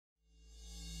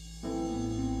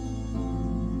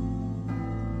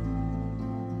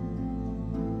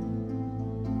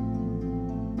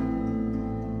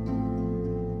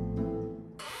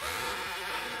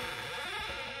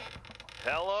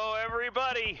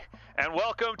everybody, and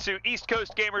welcome to East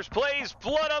Coast Gamers Plays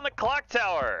Blood on the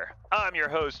Clocktower. I'm your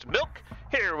host, Milk,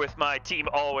 here with my Team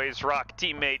Always Rock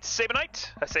teammate, Sabanite.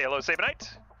 I say hello, Sabanite.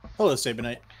 Hello,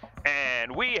 Sabanite.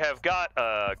 And we have got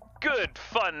a good,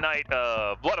 fun night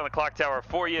of Blood on the Clocktower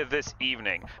for you this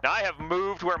evening. Now, I have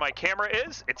moved where my camera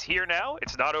is. It's here now.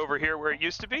 It's not over here where it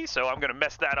used to be, so I'm going to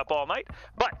mess that up all night.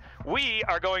 But we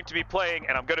are going to be playing,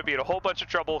 and I'm going to be in a whole bunch of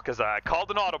trouble because I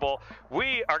called an audible.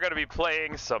 We are going to be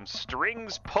playing some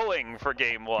strings pulling for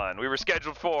Game 1. We were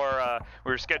scheduled for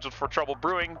Trouble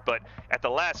Brewing, but at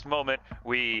the last moment,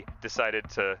 we decided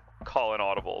to call an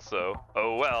audible, so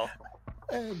oh well.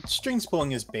 Strings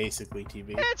pulling is basically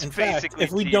TV. It's in basically fact,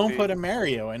 if we TV. don't put a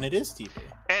Mario in, it is TV.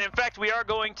 And in fact, we are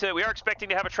expecting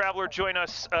to have a traveler join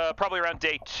us probably around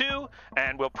day 2,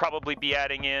 and we'll probably be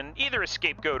adding in either a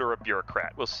scapegoat or a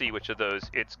bureaucrat. We'll see which of those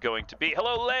it's going to be.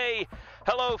 Hello, Lay.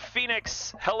 Hello,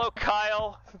 Phoenix. Hello,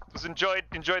 Kyle. Enjoyed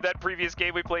that previous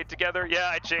game we played together. Yeah,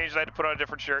 I changed. I had to put on a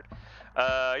different shirt.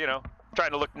 You know,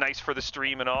 trying to look nice for the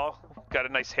stream and all. Got a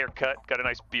nice haircut, got a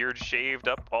nice beard shaved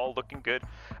up, all looking good.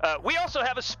 We also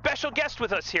have a special guest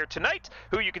with us here tonight,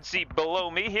 who you can see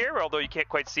below me here, although you can't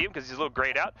quite see him because he's a little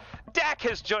grayed out. Dak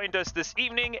has joined us this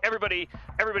evening. Everybody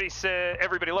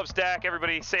loves Dak.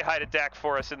 Everybody say hi to Dak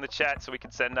for us in the chat so we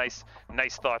can send nice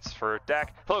thoughts for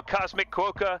Dak. Hello, Cosmic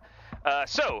Quokka.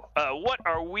 What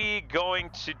are we going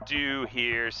to do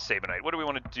here, Sabanite? What do we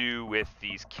want to do with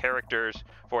these characters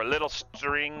for a little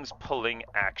strings pulling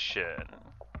action?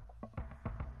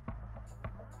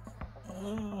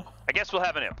 I guess we'll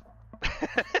have an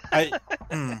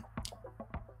imp.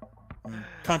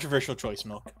 Controversial choice,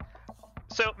 Milk.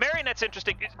 So Marionette's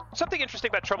interesting. Something interesting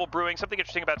about Trouble Brewing, something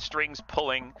interesting about strings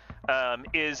pulling,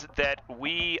 is that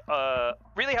we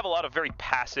really have a lot of very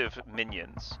passive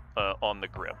minions on the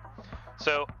Grim.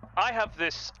 So I have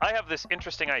this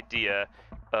interesting idea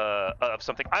of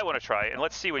something I want to try, and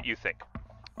let's see what you think.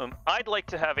 I'd like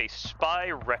to have a spy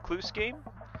recluse game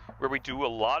where we do a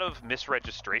lot of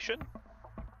misregistration.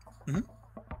 Mm-hmm.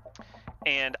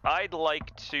 And I'd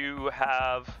like to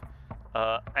have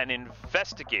an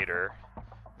investigator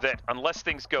that, unless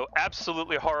things go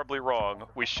absolutely horribly wrong,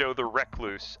 we show the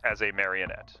recluse as a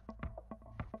marionette.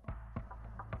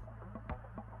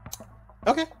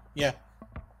 Okay, yeah.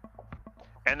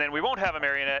 And then we won't have a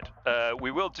marionette.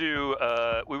 We will do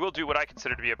what I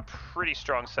consider to be a pretty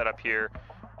strong setup here.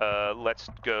 Let's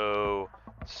go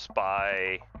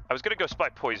spy. I was gonna go spy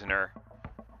poisoner.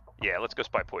 Yeah, let's go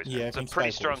spy poisoner. Yeah, it's a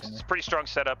pretty strong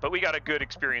setup, but we got a good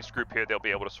experienced group here. They'll be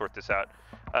able to sort this out.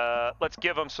 Let's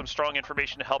give them some strong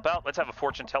information to help out. Let's have a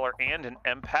fortune teller and an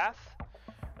empath.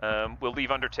 We'll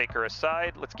leave Undertaker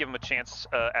aside. Let's give them a chance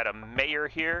at a mayor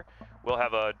here. We'll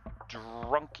have a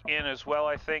drunk in as well,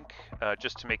 I think,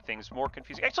 just to make things more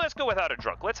confusing. Actually, let's go without a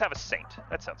drunk. Let's have a saint.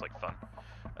 That sounds like fun.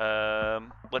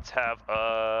 Let's have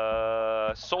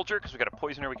a soldier, because we got a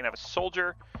poisoner. We can have a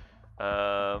soldier.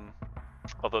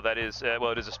 Although that is,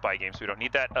 well, it is a spy game, so we don't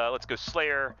need that. Let's go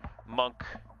Slayer, Monk,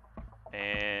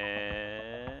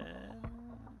 and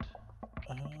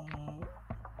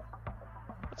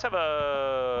let's have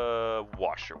a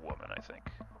washerwoman, I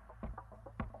think.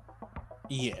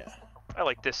 Yeah. I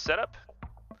like this setup.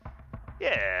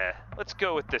 Yeah, let's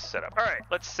go with this setup. All right,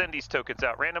 let's send these tokens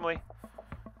out randomly.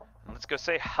 And let's go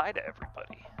say hi to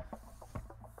everybody.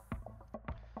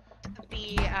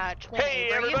 Hey,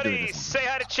 everybody, say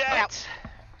hi to chat.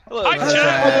 Hello. Hi, Hi,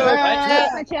 chat.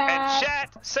 Hi, chat. And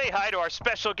chat, say hi to our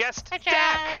special guest,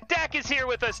 Dak. Dak is here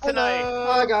with us tonight.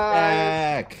 Hi,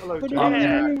 guys. Hello,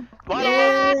 Yeah.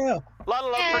 Yeah. Lot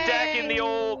of love for Dak in the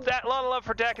old. Lot of love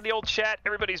for Dak in the old chat.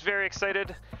 Everybody's very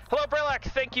excited. Hello, Brelak.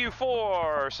 Thank you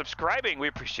for subscribing. We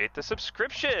appreciate the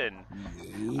subscription.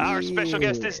 Our special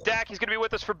guest is Dak. He's going to be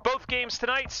with us for both games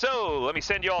tonight. So let me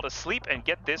send you all to sleep and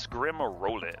get this Grim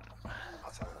rolling.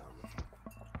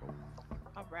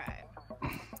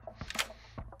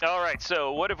 All right,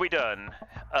 so what have we done?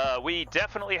 We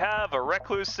definitely have a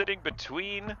recluse sitting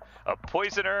between a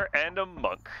poisoner and a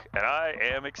monk, and I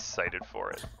am excited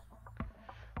for it.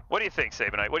 What do you think,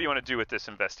 Sabanite? What do you want to do with this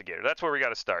investigator? That's where we got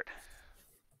to start.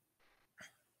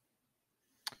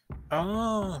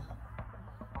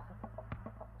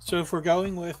 So if we're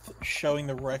going with showing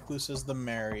the recluse as the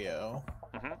Mario...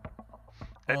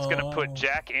 It's going to put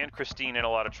Jack and Christine in a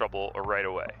lot of trouble right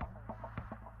away.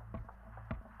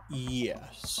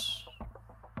 Yes.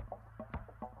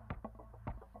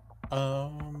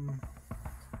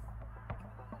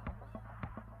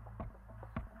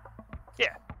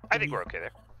 Yeah, I think we're okay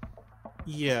there.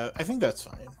 Yeah, I think that's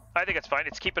fine. I think it's fine.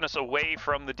 It's keeping us away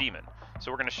from the demon.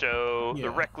 So we're going to show the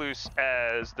recluse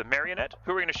as the marionette.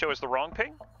 Who are we going to show as the wrong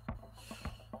ping?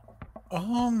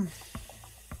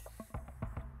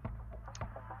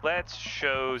 Let's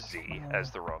show Z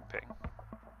as the wrong ping.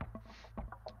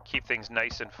 Keep things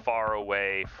nice and far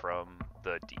away from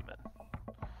the demon.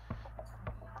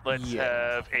 Let's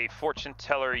have a fortune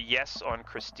teller yes on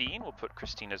Christine. We'll put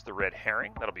Christine as the red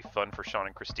herring. That'll be fun for Sean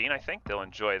and Christine, I think. They'll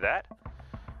enjoy that.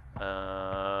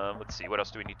 Let's see, what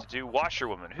else do we need to do?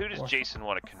 Washerwoman. Who does Jason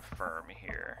want to confirm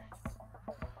here?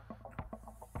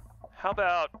 How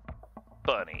about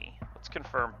Bunny? Let's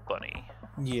confirm Bunny.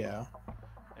 Yeah.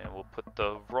 And we'll put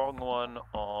the wrong one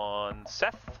on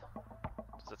Seth.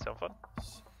 Does that sound fun?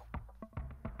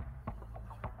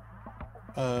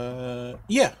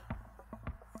 Yeah.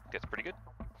 That's pretty good.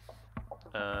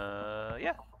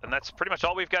 Yeah, and that's pretty much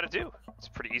all we've got to do. It's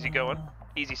pretty easy going.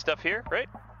 Easy stuff here, right?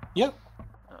 Yep.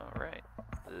 All right,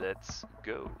 let's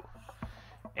go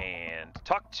and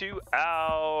talk to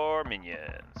our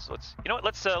minions. You know what?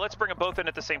 Let's bring them both in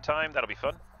at the same time. That'll be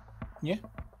fun. Yeah.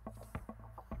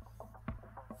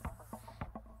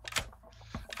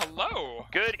 Hello.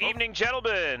 Good evening,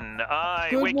 gentlemen. I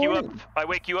Good wake morning. you up. I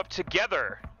wake you up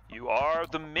together. You are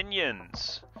the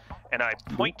minions, and I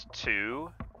point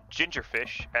to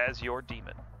Gingerfish as your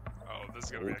demon. Oh, this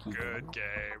is gonna be a good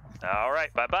game. All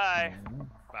right, bye-bye.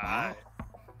 Bye.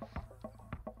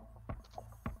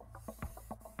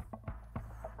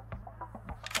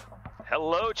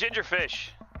 Hello, Gingerfish.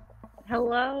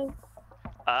 Hello.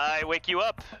 I wake you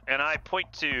up, and I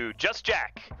point to Just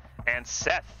Jack and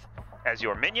Seth as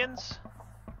your minions,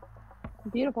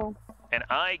 Beautiful. and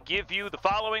I give you the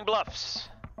following bluffs.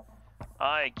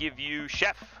 I give you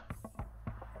Chef,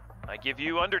 I give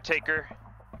you Undertaker,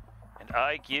 and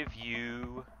I give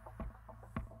you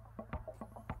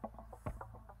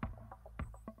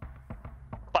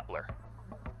Butler.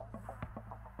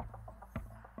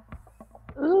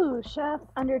 Ooh, Chef,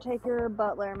 Undertaker,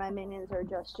 Butler. My minions are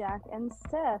Just Jack and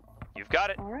Seth. You've got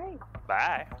it. All right.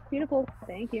 Bye. Beautiful.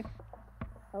 Thank you.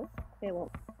 Oh, they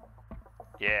won't.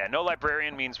 Yeah, no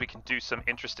librarian means we can do some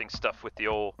interesting stuff with the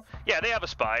old... Yeah, they have a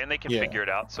spy, and they can figure it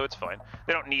out, so it's fine.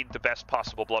 They don't need the best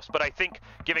possible bluffs, but I think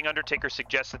giving Undertaker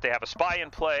suggests that they have a spy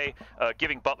in play.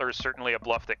 Giving Butler is certainly a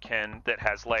bluff that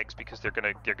has legs, because they're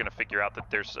gonna figure out that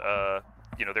there's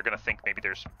they're gonna think maybe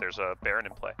there's a Baron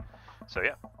in play. So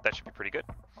yeah, that should be pretty good.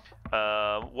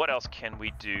 What else can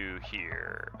we do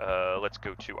here? Let's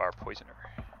go to our poisoner.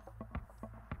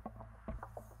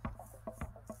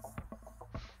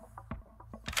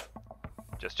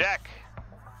 Just Jack.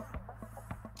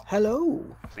 Hello.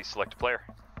 Please select a player.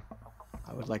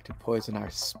 I would like to poison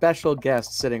our special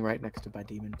guest sitting right next to my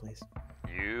demon, please.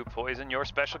 You poison your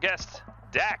special guest,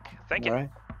 Dak. Thank you. All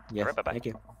right. Yes. All right, bye-bye. Thank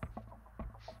you.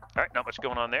 All right, not much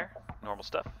going on there. Normal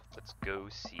stuff. Let's go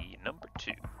see number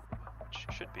 2, which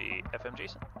should be FM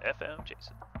Jason. FM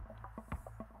Jason.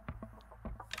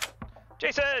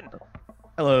 Jason!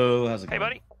 Hello, how's it Hey,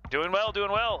 going? buddy. Doing well, doing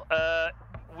well.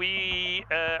 We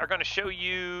are going to show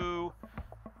you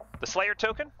the Slayer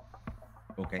token,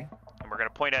 Okay. and we're going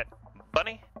to point at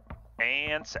Bunny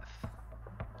and Seth.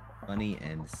 Bunny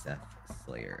and Seth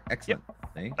Slayer. Excellent.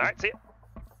 Thank you. All right, see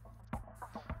ya.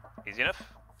 Easy enough.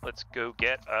 Let's go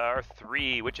get our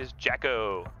 3, which is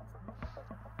Jacko.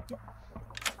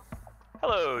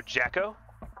 Hello, Jacko.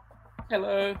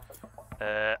 Hello.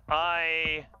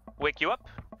 I wake you up.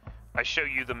 I show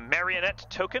you the marionette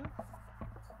token.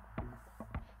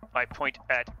 I point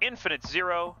at infinite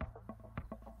 0,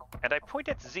 and I point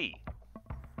at Z.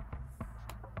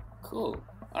 Cool.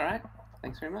 All right.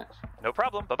 Thanks very much. No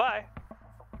problem. Bye-bye.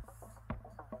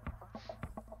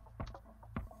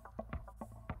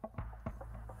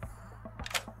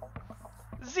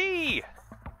 Z!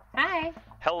 Hi.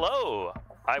 Hello!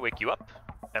 I wake you up,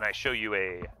 and I show you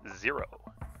a 0.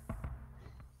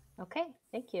 Okay,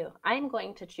 thank you. I'm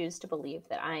going to choose to believe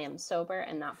that I am sober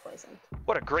and not poisoned.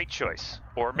 What a great choice.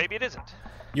 Or maybe it isn't.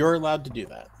 You're allowed to do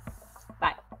that.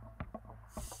 Bye.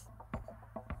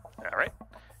 All right.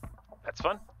 That's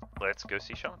fun. Let's go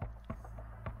see Sean.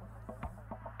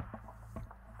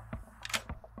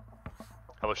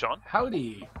 Hello, Sean.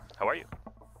 Howdy. How are you?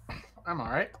 I'm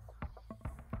all right.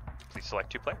 Please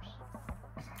select 2 players.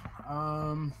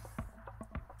 I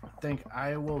think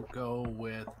I will go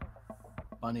with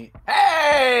Bunny.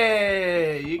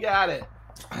 Hey, you got it.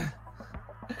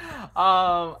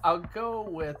 I'll go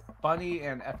with Bunny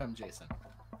and FM Jason.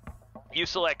 You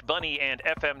select Bunny and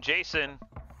FM Jason,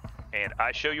 and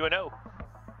I show you a no.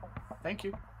 Thank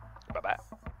you. Bye-bye.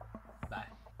 Bye.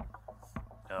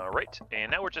 All right,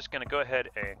 and now we're just going to go ahead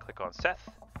and click on Seth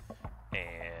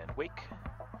and wake.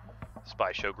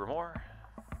 Spy Show Grimoire.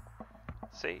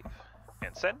 Save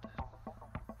and send.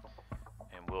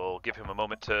 And we'll give him a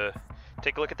moment to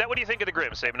take a look at that. What do you think of the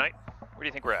Grim, Save Night? Where do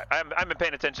you think we're at? I've been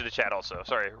paying attention to chat also.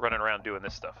 Sorry, running around doing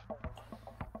this stuff.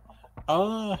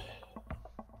 I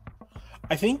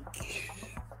think.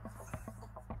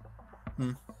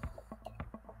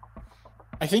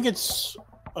 I think it's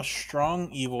a strong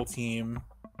evil team,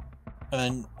 and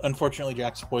then unfortunately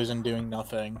Jack's Poison doing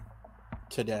nothing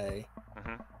today.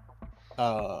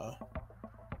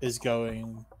 Is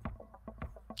going.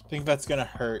 I think that's gonna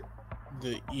hurt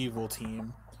the evil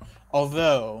team.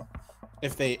 Although,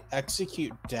 if they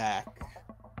execute Dak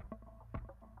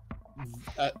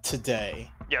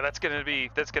today, Yeah, that's gonna be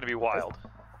wild.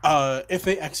 if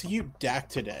they execute Dak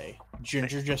today,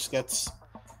 Ginger just gets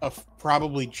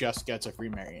probably just gets a free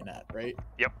marionette, right?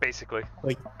 Yep, basically.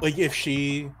 Like if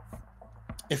she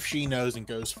knows and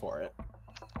goes for it.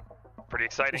 Pretty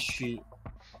exciting.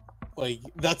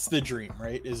 That's the dream,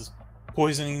 right? Is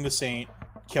poisoning the Saint,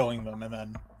 killing them, and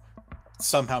then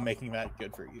somehow making that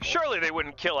good for you. Surely they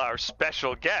wouldn't kill our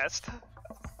special guest.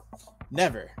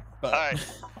 Never. But... All right,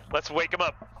 let's wake him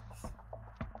up.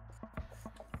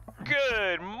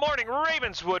 Good morning,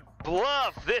 Ravenswood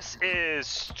Bluff. This is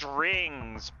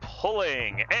Strings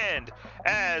Pulling, and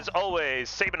as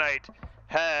always, Sabanite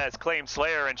has claimed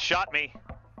Slayer and shot me,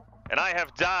 and I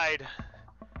have died.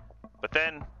 But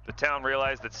then the town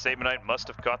realized that Sabanite must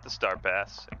have caught the Star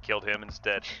Pass and killed him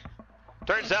instead.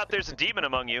 Turns out there's a demon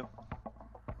among you.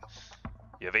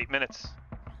 You have 8 minutes.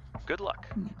 Good luck.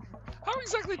 How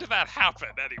exactly did that happen,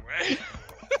 anyway?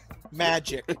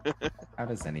 Magic. How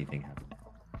does anything happen?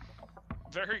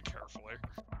 Very carefully.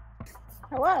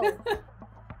 Hello.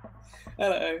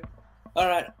 Hello.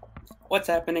 Alright. What's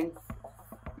happening?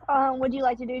 Would you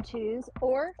like to do 2s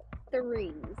or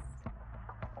 3s?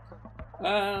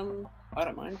 I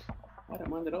don't mind. I don't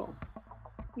mind at all.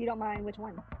 You don't mind which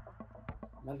one?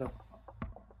 Not at all.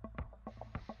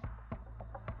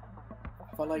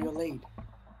 Follow your lead.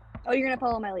 Oh, you're gonna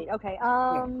follow my lead. Okay.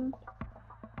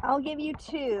 I'll give you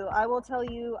 2. I will tell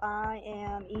you I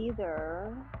am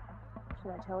either.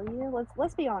 Should I tell you?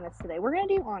 Let's be honest today. We're gonna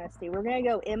do honesty. We're gonna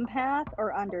go empath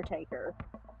or undertaker.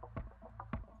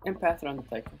 Empath or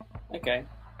Undertaker. Okay.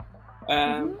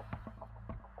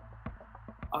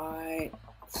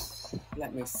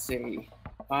 Let me see.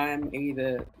 I'm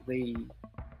either the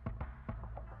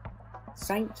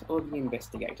Saint or the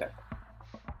Investigator.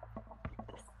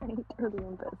 Saint or the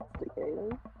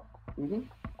Investigator. Mm-hmm.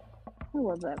 I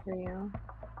love that for you.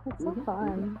 That's so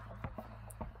fun.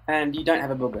 And you don't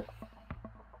have a booger.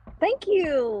 Thank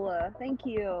you. Thank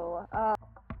you. Yeah.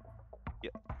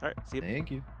 All right. See you. Thank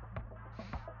you.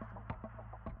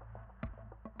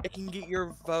 I can get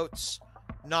your votes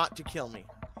not to kill me.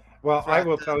 Well, I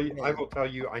will throughout tell the you. I will tell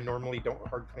you. I normally don't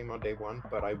hard claim on day one,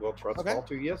 but I will trust Okay. all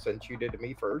to you since you did to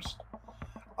me first.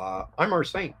 I'm our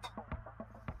saint.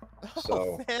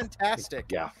 So Oh,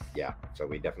 fantastic. yeah. So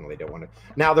we definitely don't want to.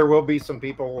 Now there will be some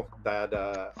people that.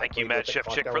 Thank you, played Mad with the Chef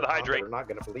Chick, Clocktower for the account hydrate. that are not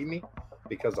going to believe me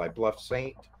because I bluffed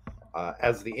Saint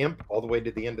as the imp all the way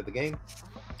to the end of the game.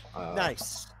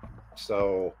 Nice.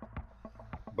 So,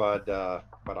 but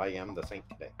I am the saint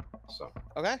today. So.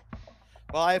 Okay.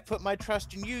 Well, I have put my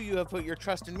trust in you. You have put your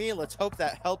trust in me. Let's hope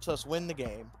that helps us win the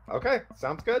game. Okay,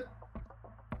 sounds good.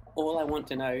 All I want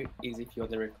to know is if you're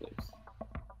the recluse.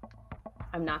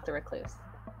 I'm not the recluse.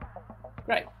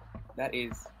 Great. That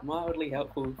is mildly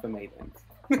helpful for me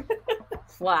then.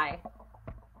 Why?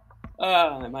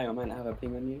 I may or may not have a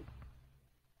ping on you.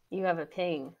 You have a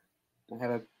ping. I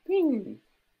have a ping.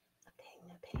 A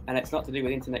ping. And it's not to do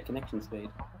with internet connection speed.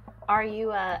 Are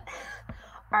you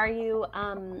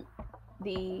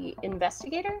the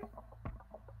investigator?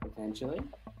 Potentially.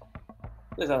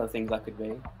 There's other things I could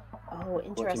be. Oh,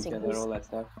 interesting. Watching together, all that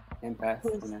stuff. Empath,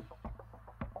 who's- you know.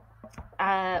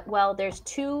 Well, there's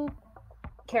 2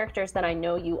 characters that I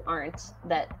know you aren't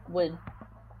that would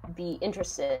be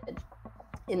interested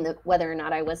in the whether or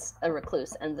not I was a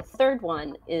recluse, and the third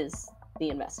one is the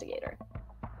investigator.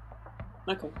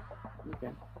 Okay.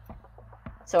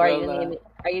 So are Well,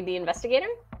 you the investigator?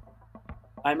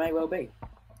 I may well be.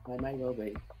 I may well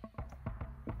be.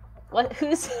 What?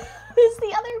 Who's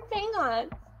the other ping on?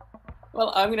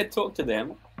 Well, I'm going to talk to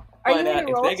them. Are Find you out gonna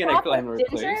if roll they're going to swap claim a with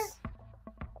Ginger? recluse.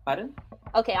 Pardon?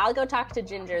 Okay, I'll go talk to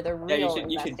Ginger, the Yeah, real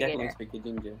you should definitely investigator. speak to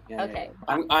Ginger. Yeah, Okay.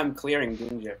 Yeah. I'm clearing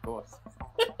Ginger, of course.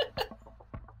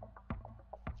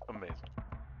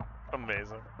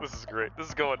 Amazing. This is great. This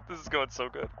is going so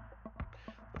good.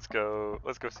 Let's go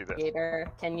see this. Gaber,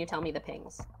 can you tell me the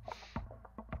pings?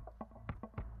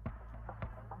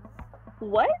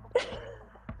 What?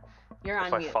 You're on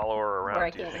If I mute. follow her Or I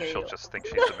around, do you can't think hear she'll you. just think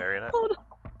she's a marionette?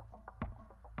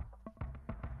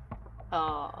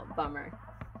 Oh, bummer.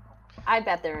 I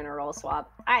bet they're in a roll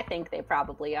swap. I think they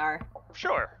probably are.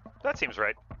 Sure. That seems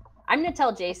right. I'm gonna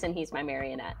tell Jason he's my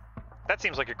marionette. That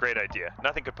seems like a great idea.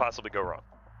 Nothing could possibly go wrong.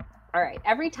 All right.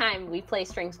 Every time we play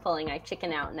strings pulling, I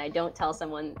chicken out and I don't tell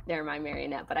someone they're my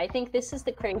marionette. But I think this is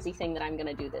the crazy thing that I'm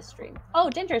gonna do this stream. Oh,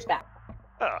 Ginger's back.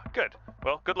 Oh, good.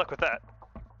 Well, good luck with that.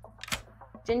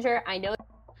 Ginger, I know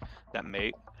That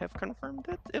may have confirmed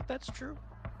it, if that's true.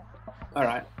 All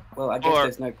right. Well, I guess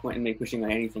there's no point in me pushing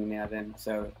on anything now then,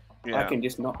 so I can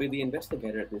just not be the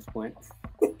investigator at this point.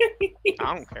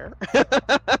 I don't care.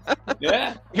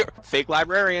 Yeah. You're a fake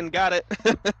librarian, got it.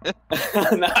 No,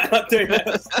 I'm not doing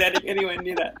that. Standing anywhere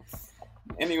near that.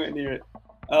 Anywhere near it.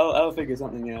 I'll figure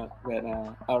something out, but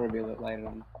I'll reveal it later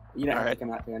on. You don't have to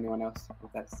come out to anyone else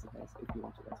if that's the case. If you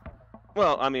want to, that's fine.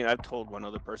 Well, I mean, I've told one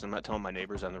other person. I'm not telling my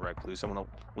neighbors I'm the recluse. I'm gonna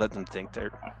let them think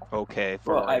they're okay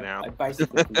for right now. I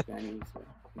basically confirm you. So,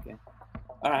 okay.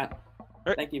 All right.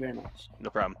 Thank you very much. No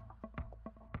problem.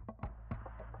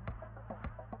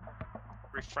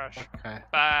 Refresh. Okay.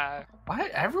 Bye. Why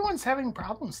everyone's having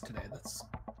problems today? That's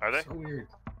Are they? so weird.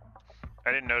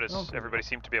 I didn't notice. Okay. Everybody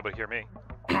seemed to be able to hear me.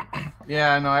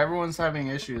 Yeah, no, everyone's having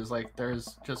issues. Like,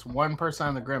 there's just one person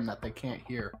on the Grim that they can't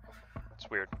hear. It's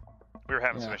weird. We were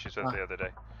having some issues with it the other day.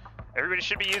 Everybody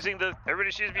should be using the.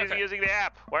 Everybody should be using the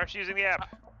app. Why aren't you using the app?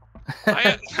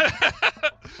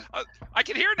 I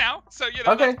can hear now, so you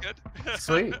know Okay. that's good.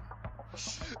 Sweet.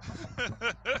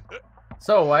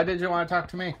 So, why did you want to talk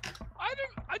to me?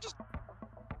 I just.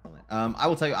 I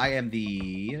will tell you, I am the.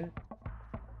 You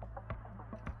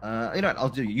know what? I'll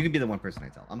do. You can be the one person I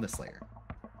tell. I'm the Slayer.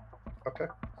 Okay.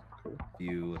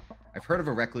 Cool. I've heard of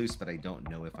a recluse, but I don't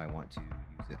know if I want to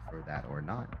use it for that or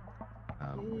not.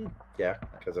 Yeah,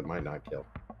 because it might not kill.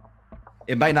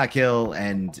 It might not kill,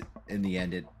 and in the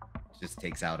end, it just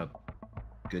takes out a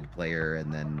good player,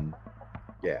 and then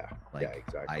yeah, like, yeah,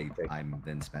 exactly. I'm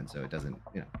then spent, so it doesn't.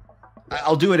 You know,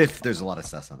 I'll do it if there's a lot of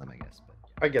sus on them, I guess.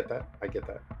 But I get that.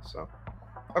 So,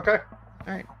 okay.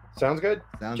 All right. Sounds good.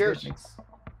 Sounds Cheers. good. Thanks.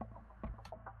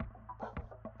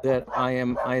 That I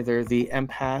am either the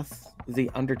empath,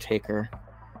 the undertaker,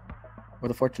 or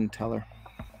the fortune teller.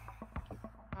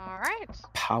 All right.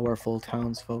 Powerful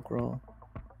townsfolk role.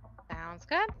 Sounds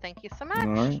good. Thank you so much. All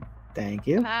right. Thank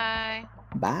you. Bye.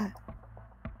 Bye.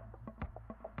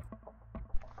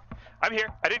 I'm here.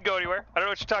 I didn't go anywhere. I don't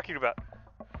know what you're talking about.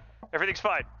 Everything's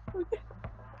fine.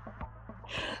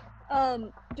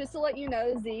 Just to let you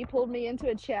know, Z pulled me into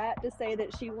a chat to say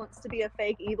that she wants to be a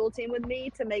fake evil team with me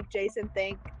to make Jason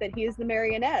think that he is the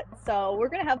marionette. So we're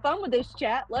gonna have fun with this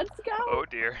chat. Let's go. Oh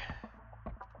dear.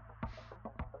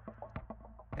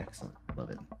 Excellent. Love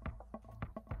it.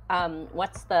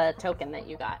 What's the token that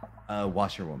you got?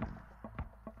 Washerwoman.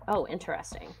 Oh,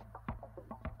 interesting.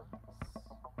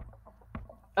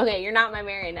 Okay, you're not my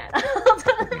marionette.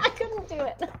 I couldn't do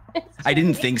it. I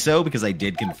didn't think so because I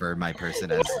did confirm my person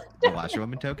as the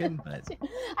washerwoman token, but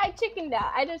I chickened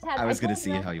out. I was going to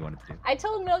see how you wanted to do. I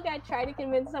told Milk I'd try to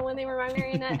convince someone they were my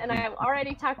marionette, and I have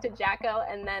already talked to Jacko,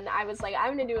 and then I was like,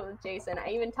 I'm going to do it with Jason. I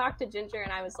even talked to Ginger,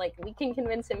 and I was like, we can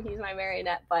convince him he's my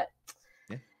marionette, but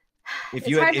If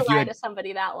it's hard to lie to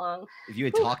somebody that long. If you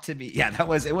had talked to me, yeah,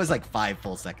 it was like 5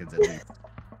 full seconds at least.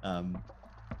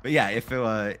 But yeah, if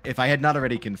I had not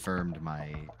already confirmed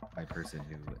my person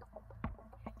who.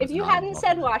 If you hadn't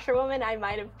said washerwoman, I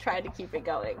might have tried to keep it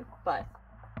going, but.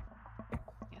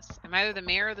 Yes, I'm either the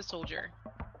mayor or the soldier.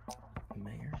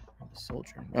 Mayor or the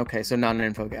soldier. Okay, so not an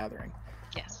info gathering.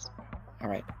 Yes. All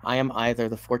right. I am either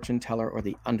the fortune teller or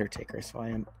the undertaker, so I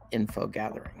am info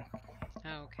gathering.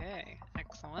 Okay,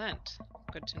 excellent.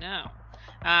 Good to know.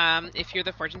 If you're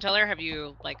the fortune teller, have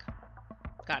you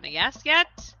gotten a yes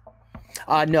yet?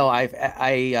 No,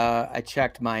 I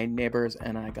checked my neighbors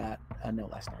and I got a no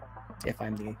last night. If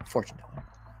I'm the fortune teller.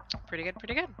 Pretty good,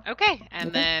 pretty good. Okay,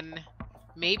 and then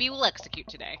maybe we'll execute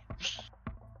today.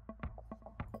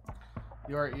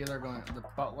 You are either going the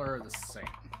butler or the saint.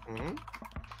 Mm-hmm.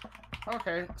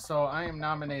 Okay, so I am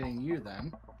nominating you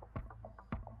then.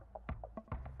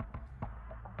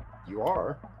 You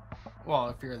are. Well,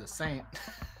 if you're the saint.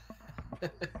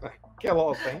 Kill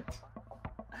all saints.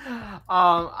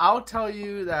 I'll tell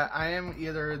you that I am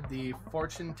either the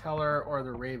fortune teller or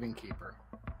the raven keeper.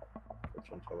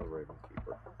 Fortune teller, raven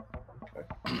keeper. Okay.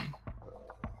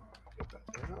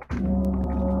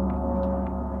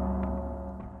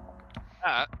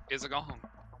 That is a gong.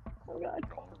 Oh god.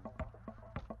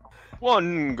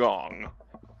 One gong.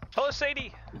 Hello,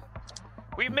 Sadie.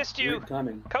 We missed you.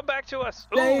 Coming. Come back to us.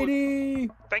 Lady.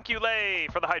 Thank you, Lay,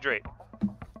 for the hydrate.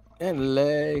 And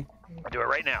lay. I'll do it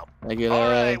right now. Thank you, All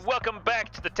Lay. right, welcome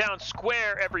back to the town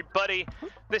square, everybody.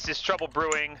 This is Trouble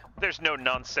Brewing. There's no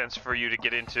nonsense for you to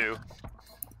get into.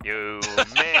 You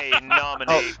may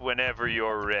nominate whenever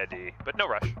you're ready, but no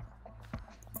rush.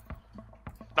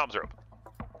 Noms are open.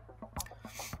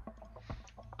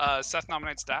 Seth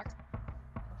nominates Dak.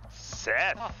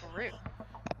 Seth Oh, rude.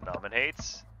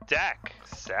 nominates Dak.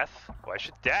 Seth, why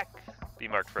should Dak be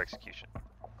marked for execution?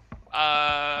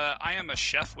 I am a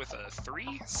chef with a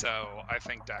 3, so I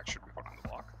think Dak should be put on the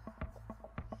block.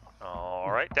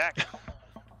 All right, Dak.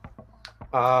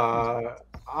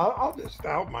 I'll just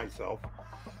out myself.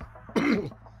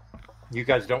 You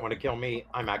guys don't want to kill me.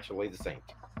 I'm actually the saint.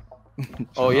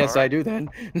 Oh, yes, I do then.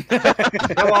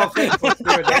 Kill all saints. Let's do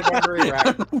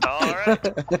it. All right.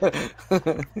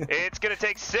 It's going to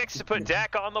take 6 to put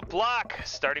Dak on the block,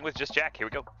 starting with just Jack. Here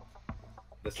we go.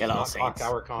 This Kill is all not saints.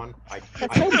 Clocktower Con.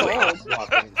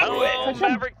 Hello,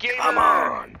 Maverick Gamer. Come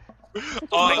on. Thanks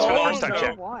for the first time,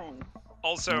 Jack.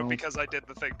 Also, No. because I did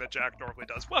the thing that Jack normally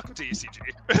does. Welcome to ECG.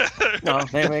 Oh,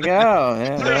 there we go.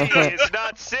 3 is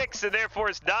not 6, and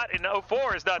therefore is not. And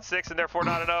 4 is not 6, and therefore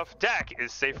not enough. Dak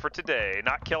is safe for today.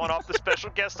 Not killing off the special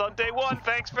guest on day 1.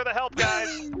 Thanks for the help,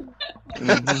 guys.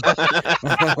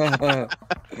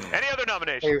 Any other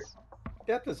nominations? Hey,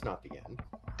 death is not the end.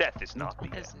 Death is not the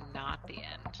end. Is not the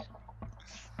end.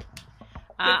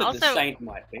 The Also, saint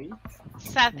might be.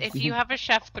 Seth, if you have a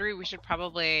chef 3, we should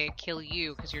probably kill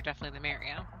you because you're definitely the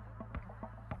Mario.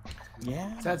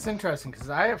 Yeah. That's interesting because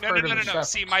I have No. heard of a chef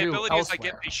See, my 2 ability is I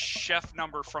elsewhere. get a chef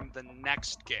number from the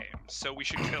next game, so we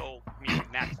should kill me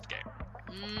next game.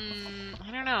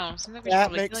 I don't know. Seems like we should That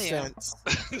probably makes kill you. sense.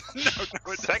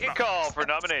 No, it's Second not. call for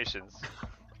nominations.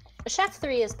 Chef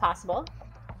 3 is possible,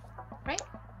 right?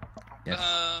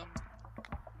 Yes.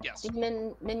 Yes.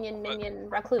 Demon, minion,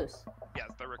 recluse. Yes,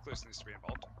 the recluse needs to be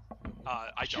involved.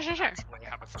 I Sure, don't sure. actually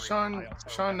have a 3. I Sean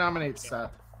also have- nominates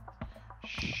Seth.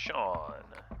 Sean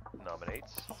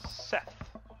nominates Seth.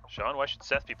 Sean, why should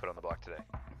Seth be put on the block today?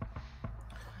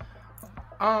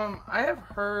 I have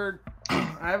heard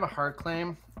I have a hard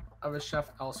claim of a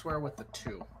chef elsewhere with the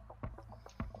 2.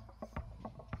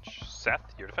 Seth,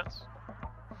 your defense.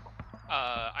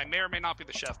 I may or may not be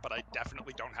the chef, but I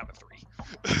definitely don't have a 3.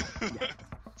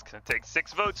 It's going to take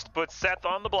 6 votes to put Seth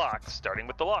on the block, starting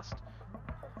with the Lost.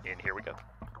 And here we go.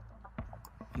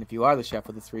 And if you are the chef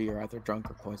with the 3, you're either drunk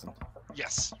or poisoned.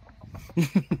 Yes.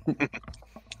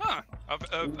 Huh.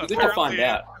 We'll find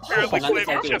out. Apparently, Another flavor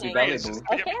type chef would be 3 is just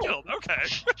valuable. to get me killed. Okay.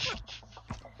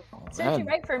 Serves you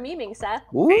right for memeing, Seth.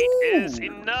 8 is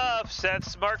enough.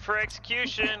 Seth's marked for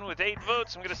execution with 8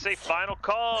 votes. I'm going to say final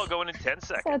call going in 10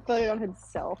 seconds. Seth voted on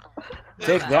himself.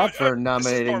 Take that for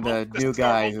nominating the new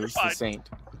guy who's the saint.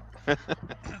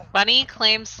 Bunny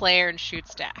claims Slayer and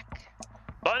shoots Dak.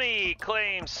 Bunny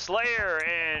claims Slayer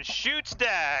and shoots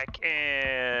Dak,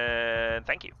 and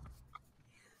thank you.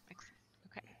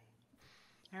 Okay.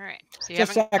 All right. So you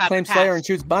Just haven't Jack got claims past- Slayer and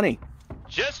shoots Bunny.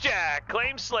 Just Jack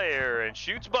claims Slayer and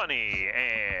shoots Bunny,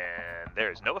 and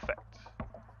there's no effect.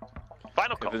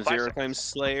 Final call. Kevin 5 Zero seconds. claims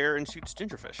Slayer and shoots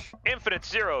Gingerfish. Infinite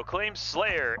Zero claims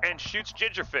Slayer and shoots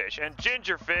Gingerfish, and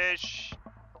Gingerfish,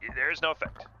 there's no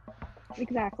effect.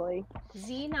 Exactly.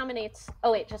 Z nominates.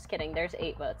 Oh wait, just kidding. There's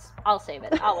 8 votes. I'll save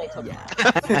it. I'll wait till tomorrow.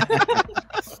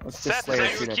 Let's just Seth Slayer is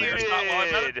shoot everybody.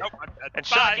 executed. Nope, I'm dead. And Bye.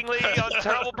 shockingly, on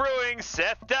Terrible Brewing,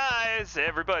 Seth dies.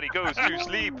 Everybody goes to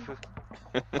sleep.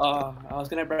 Oh, I was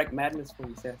gonna break madness for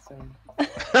you, Seth.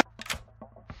 Sorry.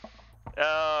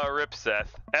 Oh, rip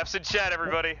Seth. F's in chat,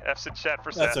 everybody. F's in chat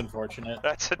for That's Seth. unfortunate.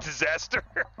 That's a disaster.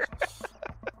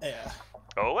 Yeah.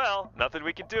 Oh well, nothing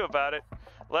we can do about it.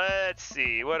 Let's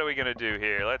see, what are we gonna do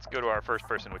here? Let's go to our first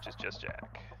person, which is Just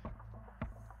Jack.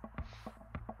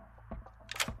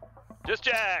 Just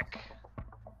Jack!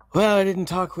 Well, I didn't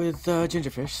talk with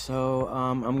Gingerfish, so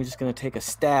I'm just gonna take a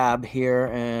stab here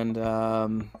and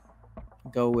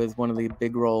go with one of the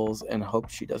big rolls and hope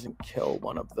she doesn't kill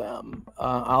one of them.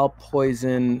 I'll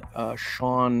poison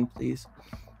Sean, please.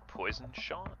 Poison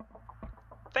Sean.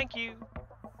 Thank you.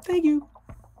 Thank you.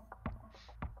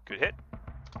 Good hit.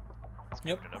 Let's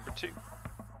Yep. go to number 2.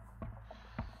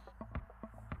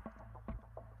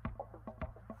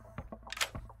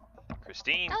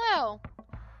 Christine, Hello.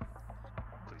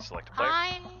 please select a player.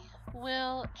 I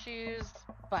will choose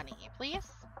Bunny, please.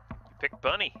 You pick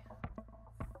Bunny.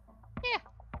 Yeah.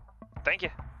 Thank you.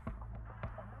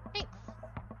 Thanks.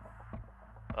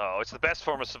 Oh, it's the best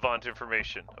form of savant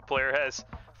information. A player has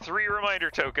 3 reminder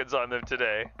tokens on them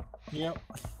today. Yep.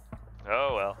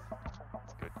 Oh well.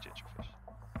 Let's go Gingerfish.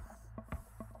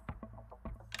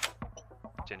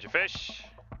 Gingerfish,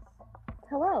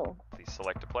 Hello. please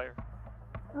select a player.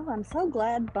 Oh, I'm so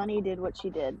glad Bunny did what she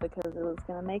did because it was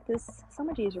gonna make this so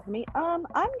much easier for me. I'm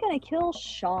gonna kill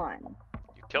Sean.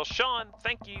 You kill Sean,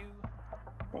 thank you.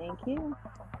 Thank you.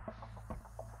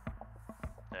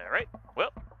 right.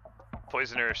 Well,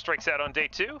 Poisoner strikes out on day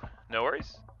 2. No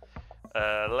worries.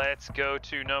 Let's go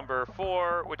to number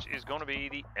 4, which is going to be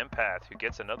the Empath, who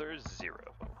gets another 0.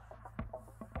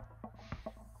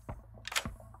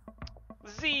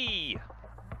 Z!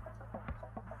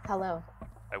 Hello.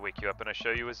 I wake you up and I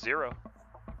show you a 0.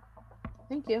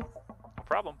 Thank you. No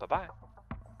problem. Bye-bye.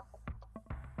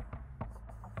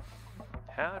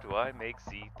 How do I make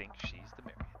Z think she's the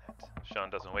marionette? Sean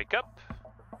doesn't wake up.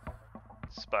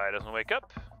 Spy doesn't wake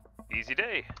up. Easy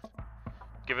day.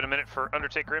 Give it a minute for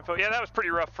Undertaker info. Yeah, that was pretty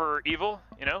rough for Evil.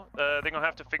 You know, they're gonna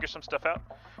have to figure some stuff out.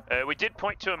 We did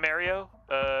point to a Mario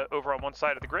over on one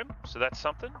side of the Grim, so that's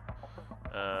something.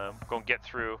 Gonna get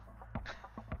through.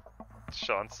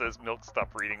 Sean says, "Milk,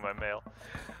 stop reading my mail."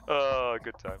 Oh,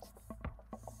 good times.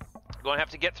 Going to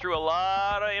have to get through a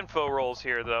lot of info rolls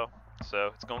here, though, so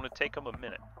it's going to take them a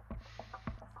minute.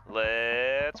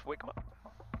 Let's wake them up.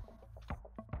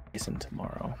 Jason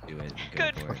tomorrow. Do it.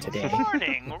 Good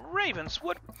morning,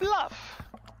 Ravenswood Bluff.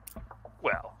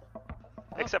 Well,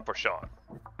 except for Sean,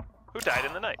 who died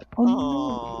in the night.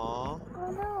 Oh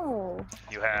no.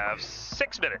 You have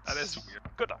 6 minutes. That is weird.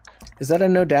 Good luck. Is that a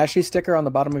no dashy sticker on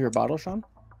the bottom of your bottle, Sean?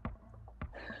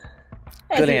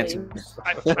 Good answer.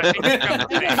 I think you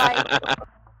got it.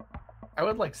 I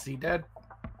would like C dead.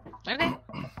 Okay.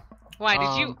 Why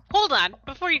did you hold on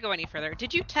before you go any further?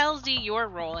 Did you tell Z your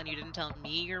role and you didn't tell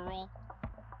me your role?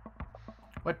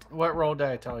 What role did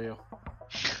I tell you?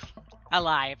 A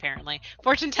lie, apparently.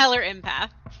 Fortune teller empath.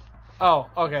 Oh,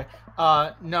 okay.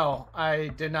 No,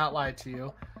 I did not lie to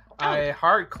you. I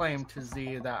hard claim to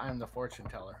Z that I'm the fortune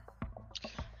teller.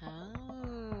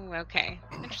 Oh, okay.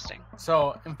 Interesting.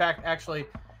 So, in fact, actually,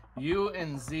 you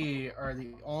and Z are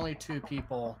the only 2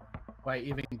 people who I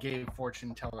even gave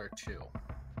fortune teller to.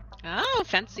 Oh,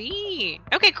 fancy.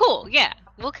 Okay, cool. Yeah,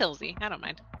 we'll kill Z. I don't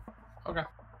mind. Okay.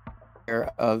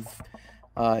 Of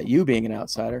you being an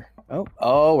outsider.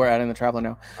 Oh, we're adding the traveler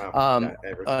now.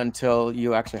 Until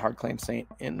you actually hard claim Saint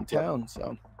in town.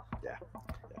 So. Yeah.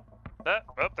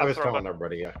 I was telling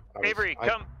everybody. Yeah. Avery,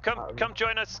 come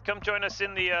join us. Come join us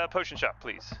in the potion shop,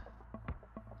 please.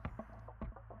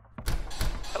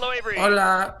 Hello, Avery.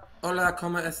 Hola,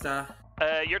 ¿cómo está?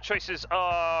 Your choices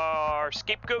are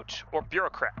Scapegoat or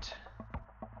Bureaucrat.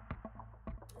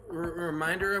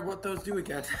 Reminder of what those do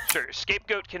again. Sure.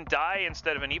 Scapegoat can die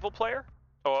instead of an evil player,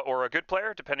 or a good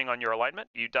player, depending on your alignment.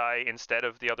 You die instead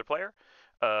of the other player.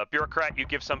 Bureaucrat, you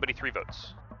give somebody 3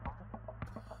 votes.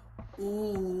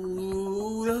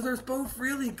 Ooh, those are both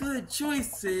really good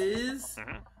choices.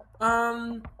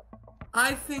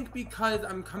 I think because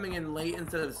I'm coming in late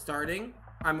instead of starting,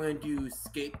 I'm going to do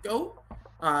Scapegoat.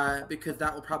 Because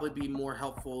that will probably be more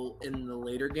helpful in the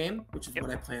later game, which is what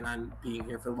I plan on being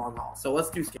here for the long haul. So let's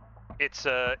do Scapegoat.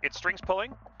 It's strings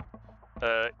pulling.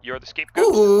 You're the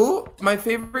Scapegoat. Ooh, my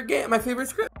favorite game, my favorite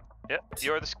script. Yep,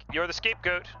 you're the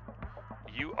Scapegoat.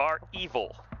 You are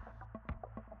evil.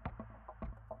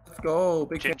 Let's go.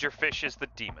 Gingerfish is the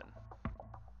demon.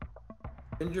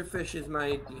 Gingerfish is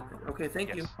my demon. Okay,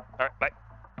 thank you. All right, bye.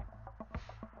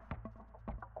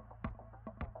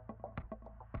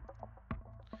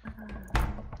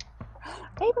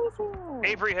 Avery's here.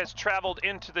 Avery has traveled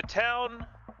into the town.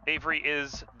 Avery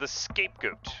is the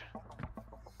Scapegoat.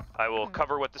 I will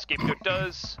cover what the Scapegoat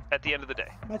does at the end of the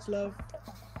day. Much love.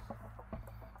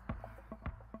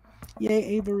 Yay,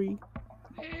 Avery.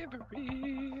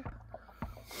 Avery.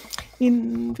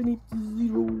 Infinite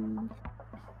 0.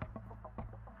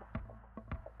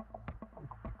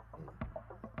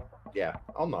 Yeah,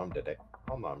 I'll nom today.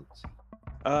 I'll nom.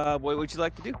 What would you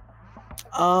like to do?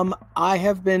 I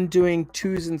have been doing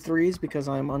 2s and 3s because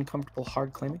I'm uncomfortable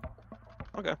hard claiming.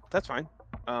 Okay, that's fine.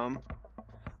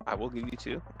 I will give you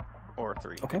 2 or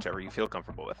 3, whichever you feel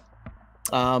comfortable with.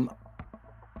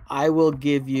 I will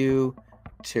give you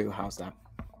 2. How's that?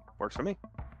 Works for me.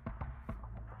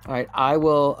 All right, I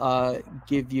will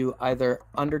give you either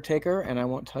Undertaker, and I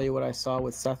won't tell you what I saw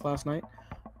with Seth last night,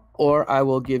 or I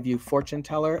will give you Fortune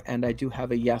Teller, and I do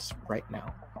have a yes right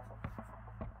now.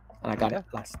 And I got it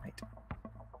last night.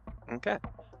 Okay.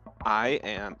 I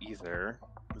am either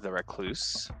the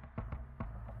Recluse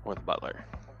or the Butler.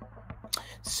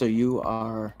 So you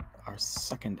are our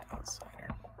second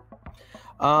outsider.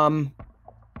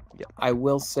 I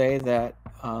will say that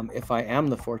if I am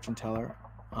the Fortune Teller,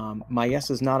 my yes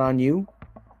is not on you.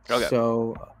 Okay.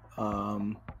 So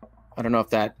I don't know if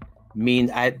that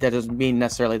means that doesn't mean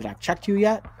necessarily that I've checked you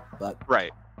yet, but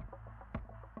right.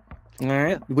 All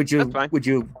right. Would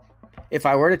you? If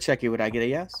I were to check you, would I get a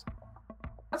yes?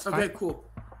 Okay, cool.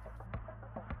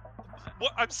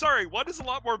 I'm sorry, 1 is a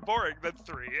lot more boring than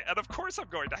 3, and of course I'm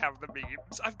going to have the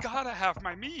memes. I've got to have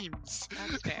my memes.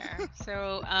 That's fair.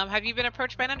 So, have you been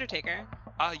approached by an Undertaker?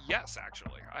 Yes,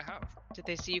 actually, I have. Did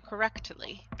they see you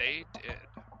correctly? They did.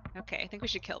 Okay, I think we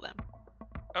should kill them.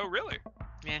 Oh, really?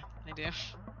 Yeah, I do.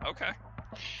 Okay.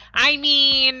 I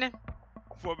mean...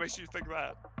 What makes you think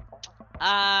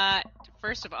that?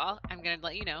 First of all, I'm gonna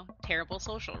let you know, terrible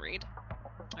social read.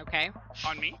 Okay?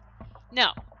 On me?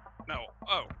 No. No.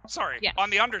 Oh, sorry. Yes. On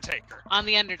the Undertaker. On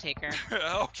the Undertaker.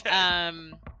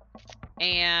 Okay.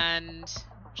 And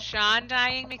Sean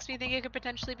dying makes me think it could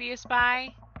potentially be a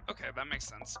spy. Okay, that makes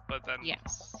sense. But then...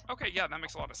 Yes. Okay, yeah, that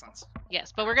makes a lot of sense.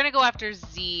 Yes, but we're gonna go after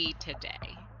Z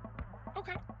today.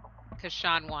 Okay. Because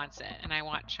Sean wants it, and I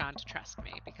want Sean to trust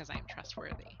me, because I'm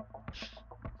trustworthy.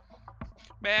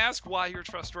 May I ask why you're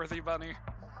trustworthy, Bunny?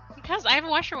 Because I'm a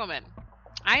washerwoman.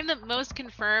 I'm the most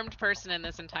confirmed person in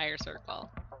this entire circle.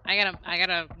 I got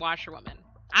a washerwoman.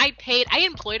 I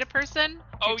employed a person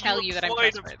to tell you that I'm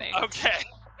trustworthy. Okay.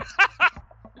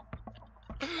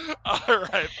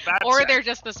 Alright, that's or they're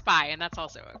just the spy, and that's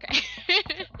also okay.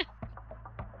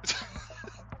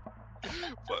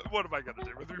 What am I gonna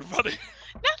do with you, Bunny?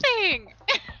 Nothing!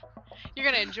 You're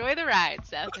gonna enjoy the ride,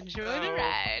 Seth. Enjoy the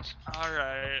ride.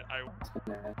 Alright,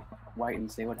 Wait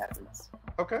and see what happens.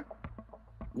 Okay.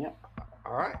 Yep.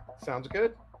 All right. Sounds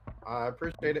good. I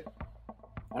appreciate it.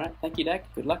 All right. Thank you, Deck.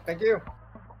 Good luck. Thank you.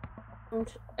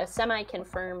 A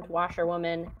semi-confirmed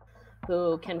washerwoman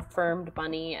who confirmed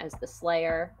Bunny as the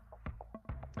Slayer.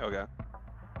 Okay.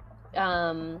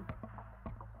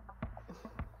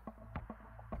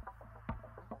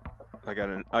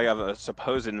 I have a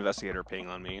supposed investigator ping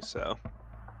on me, so.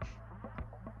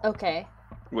 Okay.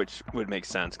 Which would make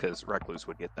sense because Recluse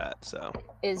would get that, so.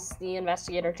 Is the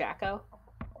investigator Jacko?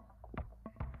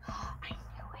 I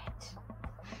knew it.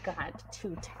 God,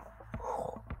 2 times.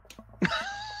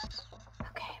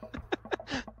 Okay.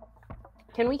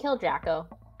 Can we kill Jacko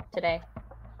today?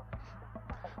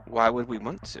 Why would we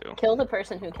want to? Kill the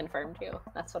person who confirmed you.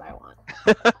 That's what I want.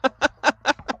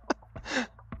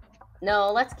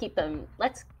 No, let's keep them.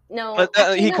 No.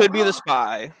 He could be the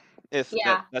spy, if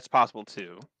that's possible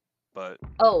too. But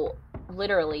oh,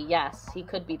 literally, yes, he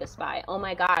could be the spy. Oh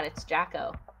my God, it's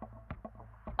Jacko.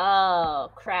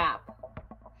 Oh crap.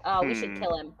 Oh, we should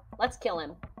kill him. Let's kill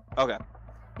him. Okay.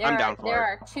 I'm down for it.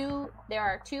 There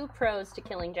are two pros to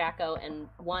killing Jacko and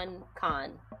 1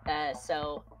 con.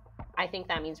 So I think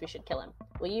that means we should kill him.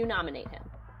 Will you nominate him?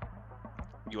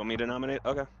 You want me to nominate?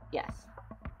 Okay. Yes.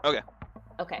 Okay.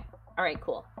 Okay. All right,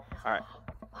 cool. All right.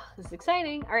 This is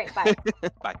exciting. All right, bye.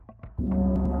 Bye.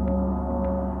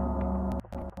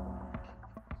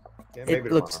 Yeah,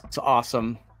 It looks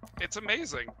awesome. It's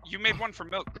amazing. You made one for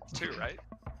Milk too, right?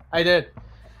 I did.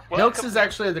 Welcome. Milk's is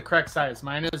actually the correct size.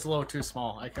 Mine is a little too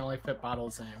small. I can only fit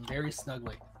bottles in very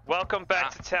snugly. Welcome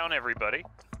back to town, everybody.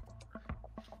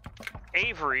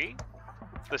 Avery,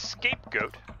 the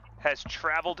scapegoat, has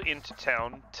traveled into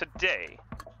town today.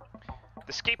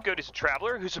 The scapegoat is a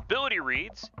traveler whose ability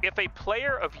reads, if a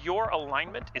player of your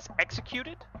alignment is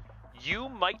executed, you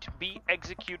might be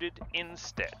executed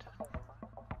instead.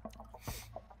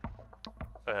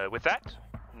 With that,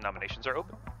 nominations are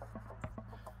open.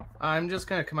 I'm just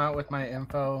going to come out with my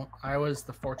info. I was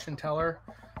the fortune teller.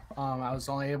 I was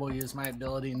only able to use my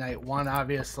ability night 1,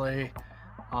 obviously.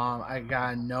 I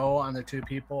got a no on the 2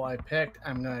 people I picked.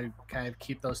 I'm going to kind of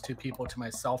keep those 2 people to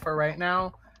myself for right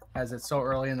now, as it's so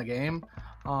early in the game.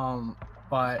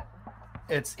 But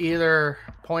it's either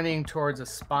pointing towards a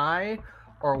spy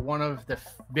or one of the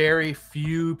very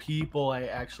few people I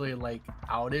actually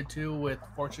outed to with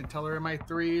fortune teller in my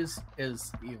 3s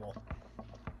is evil.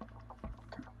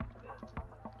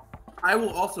 I will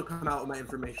also come out with my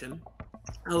information.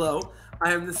 Hello,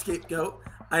 I am the scapegoat.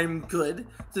 I'm good.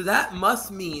 So that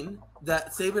must mean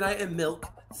that Sabanite and Milk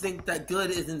think that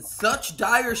Good is in such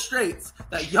dire straits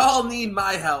that y'all need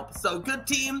my help. So good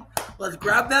team, let's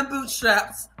grab them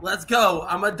bootstraps. Let's go.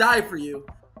 I'm gonna die for you.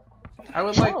 I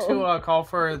would like to call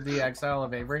for the exile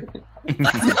of Avery.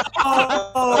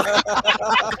 I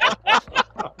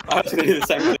was gonna do the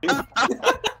same thing.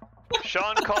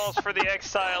 Sean calls for the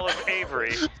exile of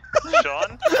Avery.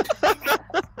 Sean?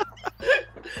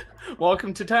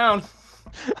 Welcome to town.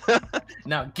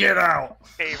 Now get out.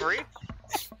 Avery?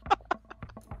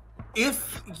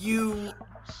 If you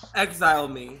exile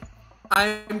me,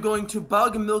 I am going to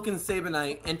bug Milk and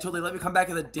Sabanite until they let me come back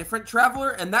as a different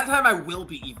traveler, and that time I will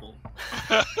be evil.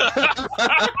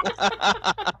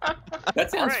 That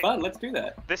sounds fun. Let's do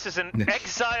that. This is an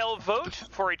exile vote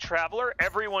for a traveler.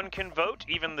 Everyone can vote,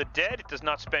 even the dead. It does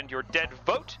not spend your dead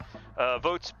vote.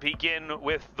 Votes begin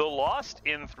with the lost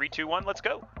in 3, 2, 1. Let's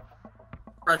go.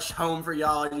 rush home for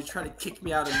y'all and you try to kick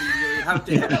me out immediately. How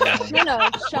dare you? No,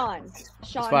 Sean.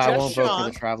 That's why I won't vote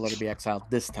for the Traveler to be exiled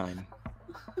this time.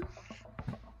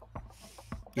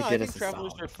 No, I think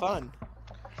travelers are fun.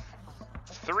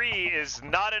 3 is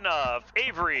not enough.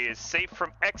 Avery is safe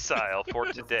from exile for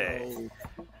today.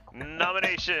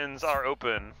 Nominations are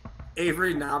open.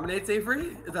 Avery nominates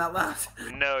Avery? Is that loud?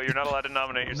 No, you're not allowed to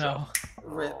nominate yourself. No.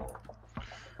 Rip.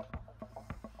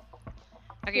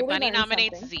 Okay, Well, we Bunny learned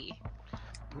nominates something. Z.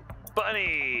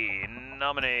 Bunny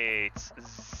nominates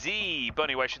Z.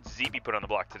 Bunny, why should Z be put on the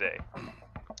block today?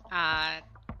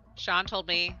 Sean told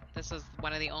me this was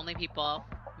one of the only people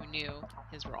who knew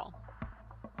his role.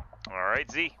 All right,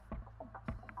 Z.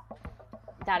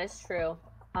 That is true.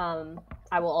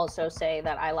 I will also say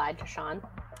that I lied to Sean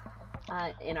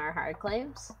in our hard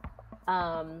claims.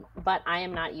 But I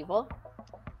am not evil.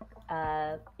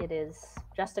 It is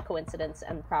just a coincidence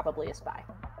and probably a spy.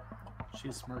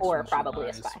 She smirks Or when she probably a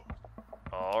lies. spy.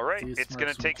 All right, Z it's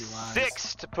going smirks to when take she lies.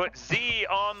 6 to put Z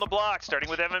on the block, starting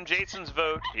with MM Jason's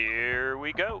vote. Here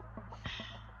we go.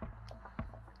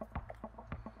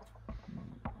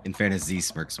 In fairness, Z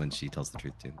smirks when she tells the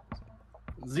truth too.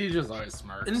 Z just always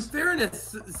smirks. In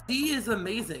fairness, Z is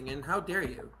amazing, and how dare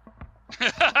you?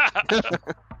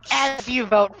 As you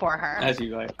vote for her. As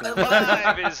you like.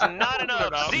 5 is not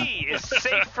enough. Z is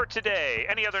safe for today.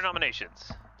 Any other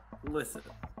nominations? Listen.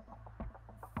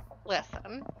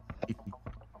 Listen.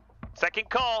 Second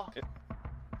call.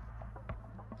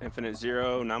 Infinite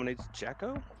Zero nominates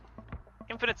Jacko.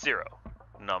 Infinite Zero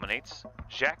nominates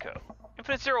Jacko.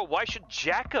 Infinite Zero, why should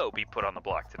Jacko be put on the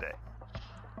block today?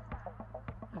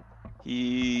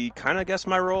 He kind of guessed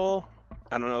my role.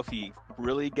 I don't know if he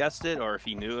really guessed it or if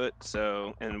he knew it.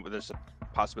 So, and there's a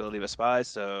possibility of a spy,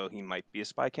 so he might be a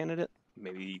spy candidate.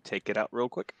 Maybe take it out real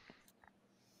quick.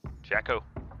 Jacko.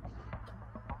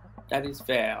 That is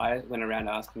fair. I went around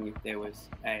asking if there was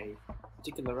a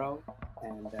particular role,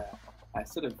 and I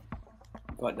sort of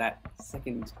got that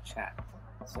second chat.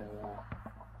 So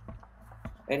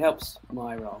it helps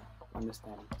my role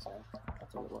understanding. So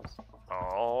that's all it was.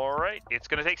 All right, it's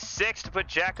going to take 6 to put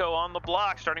Jacko on the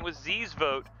block, starting with Z's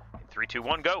vote. 3, 2,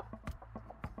 1, go.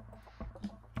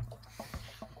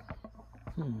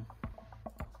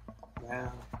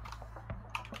 Wow.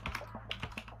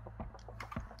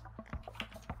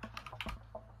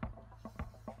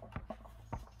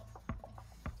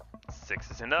 Six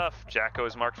is enough. Jacko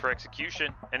is marked for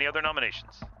execution. Any other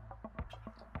nominations?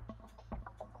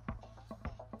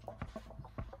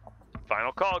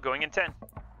 Final call, going in 10.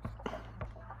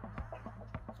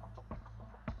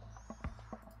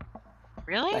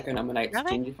 Really? Jacko nominates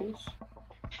Really? Gingerfish.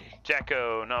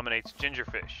 Jacko nominates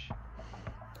Gingerfish.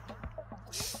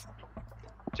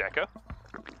 Jacko?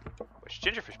 Which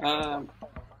Gingerfish?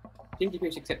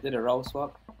 Gingerfish accepted a role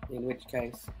swap, in which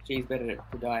case she's better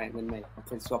to die than me,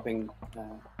 because swapping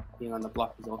being on the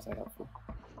block is also helpful.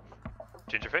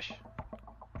 Gingerfish?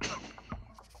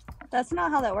 That's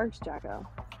not how that works, Jacko.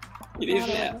 It is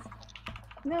now.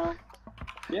 No.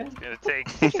 Yeah. It's going to take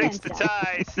 6 to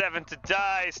tie, 7 to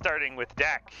die, starting with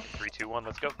Dak. 3, 2, 1,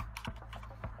 let's go.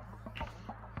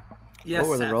 Yes, What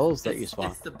were the Seth, roles that you it's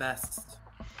swapped? the best.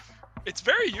 It's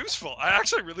very useful. I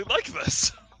actually really like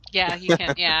this. Yeah, you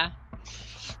can. Yeah.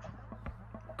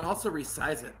 Also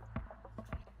resize it.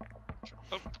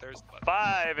 Oh, there's the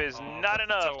 5 is not that's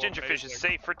enough. so Gingerfish is amazing.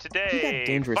 safe for You today. got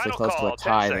dangerously Final close to call, a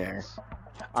tie 10 there. seconds.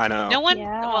 I know. No one.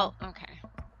 Yeah. Well, okay.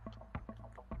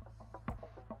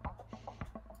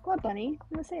 What, Bunny? You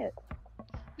want to say it?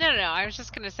 No. I was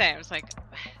just gonna say. I was like,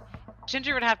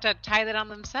 Ginger would have to tie that on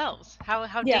themselves. How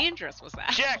Yeah. dangerous was that?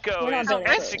 Jacko We're not is doing it.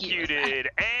 executed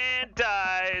and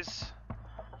dies.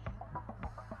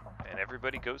 And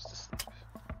everybody goes to sleep.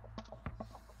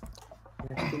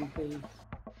 Rest in peace.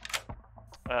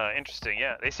 Interesting,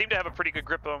 yeah. They seem to have a pretty good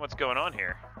grip on what's going on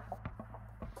here.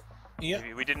 Yeah.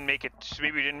 Maybe we didn't make it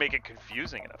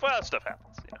confusing enough. Well, stuff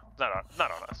happens, you know. It's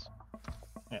not on us.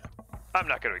 Yeah. I'm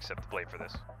not going to accept the blame for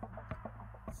this.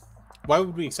 Why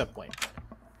would we accept blame?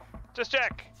 Just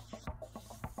Jack.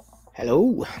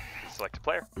 Hello. Select a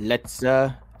player.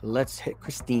 Let's hit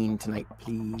Christine tonight,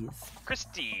 please.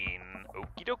 Christine.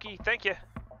 Okie dokie. Thank you.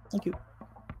 Thank you.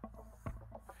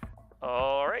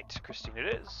 All right, Christine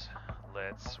it is.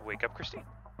 Let's wake up Christine.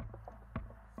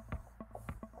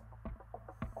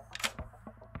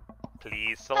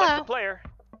 Please select Hello. a player.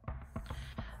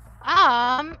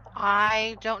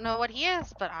 I don't know what he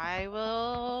is, but I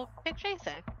will pick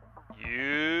Jason.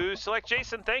 You select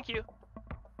Jason. Thank you.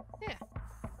 Yeah.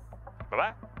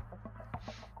 Bye-bye.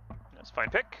 That's a fine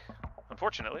pick,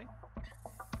 unfortunately.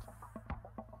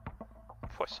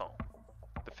 Poisson.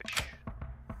 The fish.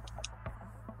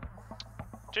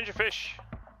 Gingerfish.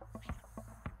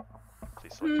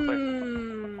 Please select a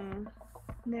player.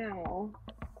 Now,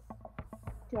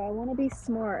 do I want to be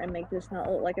smart and make this not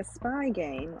look like a spy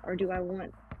game, or do I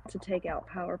want to take out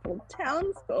powerful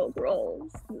townsfolk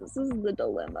roles? This is the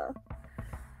dilemma.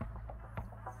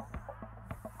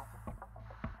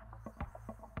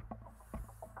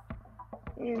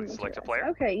 Please select a player.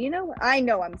 Okay, you know, I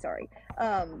know, I'm sorry.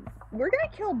 We're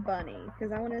gonna kill Bunny,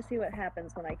 because I want to see what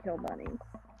happens when I kill Bunny. You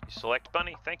select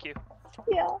Bunny, thank you.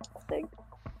 Yeah, thanks.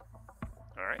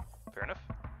 Alright, fair enough.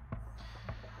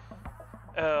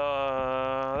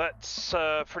 That's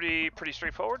pretty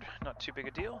straightforward. Not too big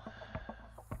a deal.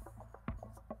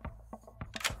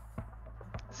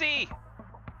 Z!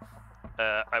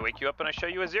 I wake you up and I show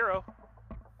you a 0.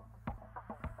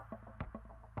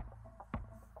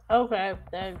 Okay,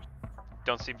 thanks.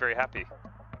 Don't seem very happy.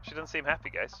 She doesn't seem happy,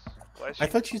 guys. Why is she... I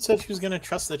thought you said she was going to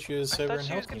trust that she was sober and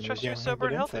healthy. I thought she was going to trust you was sober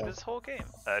and healthy this whole game.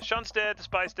 Sean's dead, the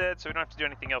spy's dead, so we don't have to do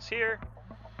anything else here.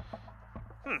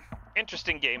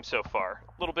 Interesting game so far.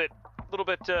 A little bit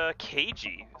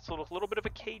cagey. It's a little bit of a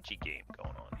cagey game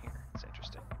going on here. It's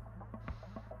interesting.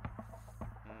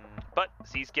 But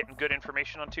Z's getting good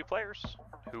information on 2 players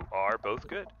who are both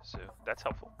good, so that's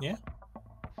helpful. Yeah.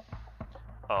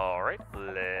 All right,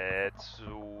 let's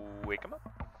wake him up.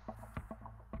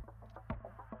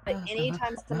 Like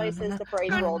anytime somebody says the phrase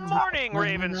Good roll morning,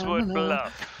 Ravenswood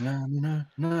Bluff.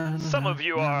 Some of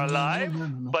you are alive,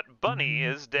 but Bunny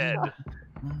is dead.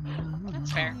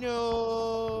 That's fair.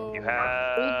 No. You Will you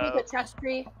have take a trust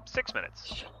tree? 6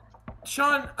 minutes.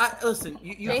 Sean, listen,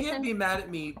 you can't be mad at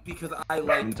me because I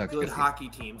like Talk to good Chrissy. hockey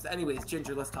teams. Anyways,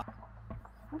 Ginger, let's talk.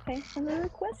 Okay, and the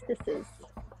request this is.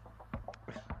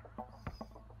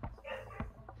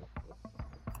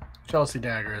 Chelsea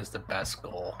Dagger is the best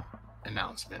goal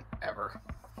announcement ever.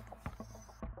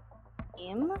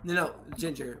 No,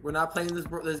 Ginger, we're not playing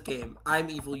this game. I'm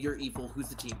evil, you're evil. Who's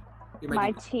the team? You're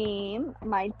My team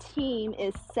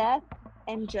is Seth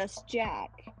and Just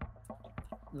Jack.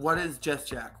 What is Just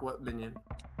Jack? What minion?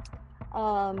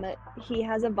 He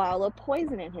has a vial of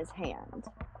poison in his hand.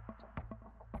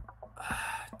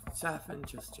 Seth and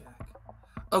Just Jack.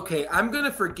 Okay, I'm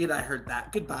gonna forget I heard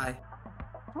that. Goodbye.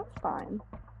 That's fine.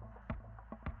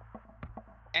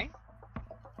 Okay.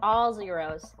 All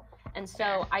zeros. And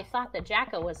so I thought that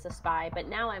Jacko was the spy, but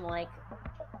now I'm like,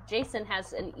 Jason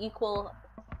has an equal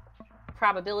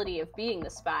probability of being the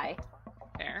spy.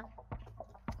 Fair.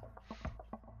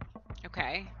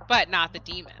 Okay, but not the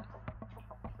demon.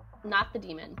 Not the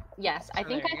demon. Yes, I So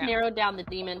think there you I've go. narrowed down the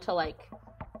demon to like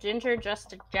Ginger,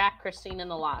 Just Jack, Christine, and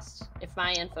the Lost. If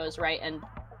my info is right, and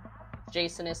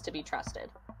Jason is to be trusted.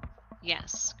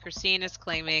 Yes, Christine is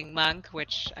claiming Monk,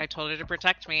 which I told her to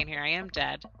protect me, and here I am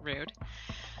dead. Rude.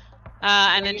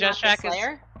 And Were then you Just not the Jack is.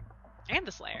 Slayer? I am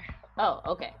the Slayer. Oh,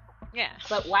 okay. Yeah.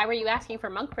 But why were you asking for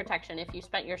monk protection if you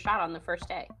spent your shot on the first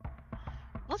day?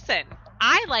 Listen,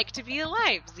 I like to be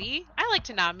alive, Z. I like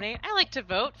to nominate. I like to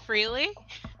vote freely.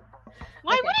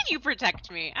 Why Okay. wouldn't you protect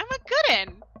me? I'm a good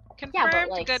one. Confirmed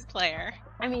like, good player.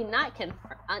 I mean, not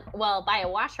well, by a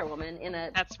washerwoman in a.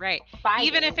 That's right. spy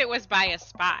Even game. if it was by a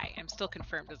spy, I'm still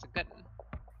confirmed as a good one.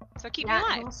 So keep me Yeah,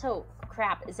 alive. and also,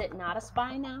 crap, is it not a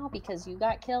spy now because you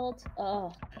got killed?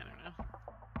 Oh. I don't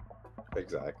know.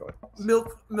 Exactly.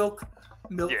 Milk.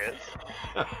 Yes.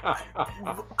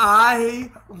 I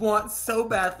want so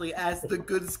badly as the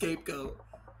good scapegoat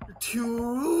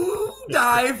to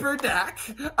die for Dak.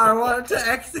 I want to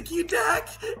execute Dak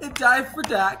and die for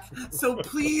Dak. So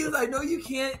please, I know you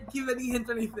can't give any hint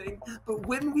or anything, but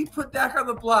when we put Dak on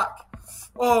the block,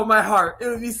 oh my heart, it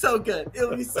would be so good. It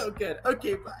would be so good.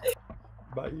 Okay, bye.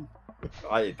 Bye.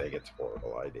 I think it's a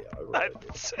horrible idea. I really do.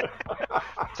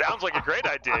 Sounds like a great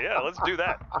idea. Yeah, let's do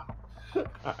that.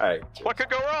 All right. What could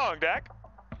go wrong, Dak?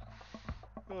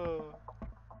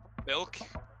 Milk.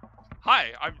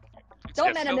 Hi, I'm. Don't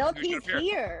yes, let him milk, who's he's up here.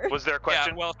 here. Was there a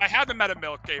question? Yeah, well, if I hadn't met a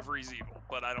Milk, Avery's evil,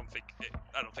 but I don't think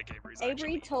Avery's Avery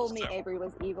actually told me evil, so. Avery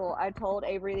was evil. I told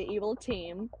Avery the evil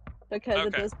team because at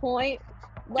Okay. this point,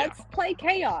 let's play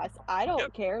chaos. I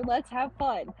don't care. Let's have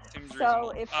fun. Seems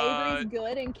So reasonable. if Avery's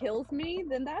good and kills me,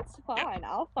 then that's fine.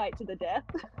 I'll fight to the death.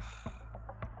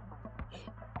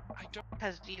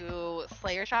 Because you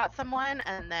Slayer shot someone,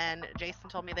 and then Jason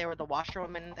told me they were the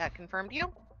washerwoman that confirmed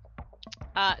you.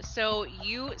 So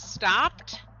you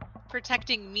stopped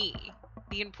protecting me,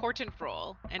 the important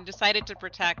role, and decided to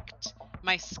protect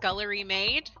my scullery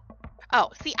maid? Oh,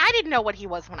 see, I didn't know what he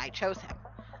was when I chose him.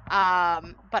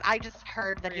 But I just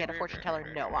heard that he had a fortune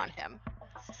teller note on him.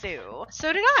 So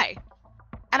did I.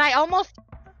 And I almost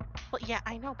Well, yeah,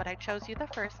 I know, but I chose you the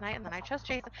first night, and then I chose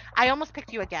Jason. I almost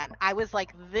picked you again. I was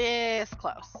like this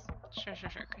close. Sure,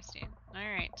 Christine. All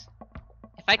right.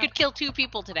 If I could kill 2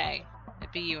 people today,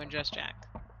 it'd be you and Just Jack.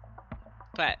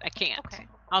 But I can't. Okay.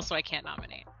 Also, I can't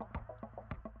nominate.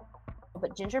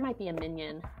 But Ginger might be a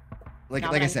minion. Like now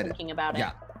I that I'm said, thinking about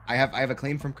yeah, it. I have a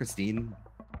claim from Christine.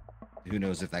 Who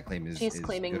knows if that claim is? She's is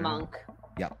claiming good or not. Monk.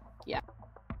 Yep. Yeah.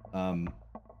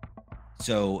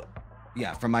 So,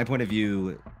 yeah, from my point of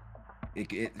view,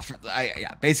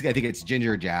 basically I think it's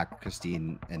Ginger, Jack,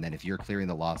 Christine, and then if you're clearing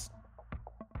the lost.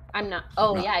 I'm not.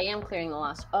 Oh yeah, I am clearing the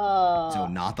lost. Oh. So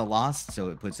not the lost, so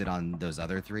it puts it on those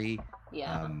other 3.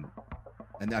 Yeah.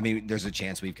 And I mean, there's a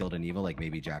chance we've killed an evil, like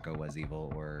maybe Jacko was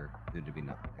evil, or who did we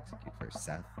not execute first?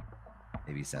 Seth.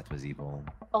 Maybe Seth was evil.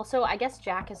 Also, I guess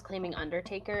Jack is claiming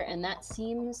Undertaker, and that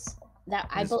seems that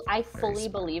I fully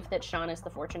believe that Sean is the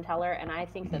fortune teller, and I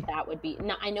think that would be.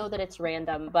 Now, I know that it's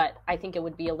random, but I think it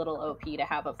would be a little OP to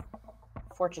have a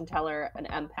fortune teller, an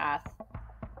empath,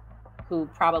 who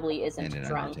probably isn't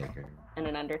drunk, and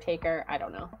an Undertaker. I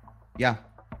don't know. Yeah,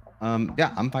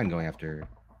 yeah, I'm fine going after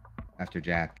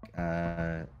Jack.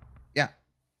 Yeah,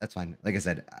 that's fine. Like I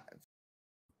said.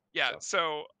 Yeah,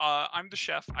 so I'm the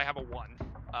chef. I have a 1.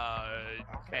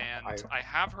 And I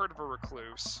have heard of a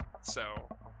recluse, so...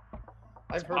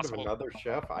 I've heard of another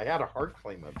chef. I had a hard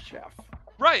claim of chef.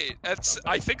 Right,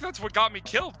 I think that's what got me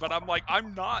killed, but I'm like, I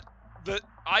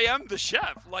am the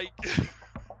chef, like...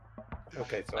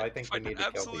 Okay, so I think we need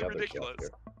to kill the other ridiculous. chef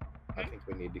here. I think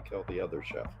we need to kill the other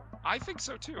chef. I think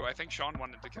so too. I think Sean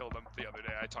wanted to kill them the other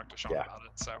day. I talked to Sean about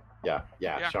it, so...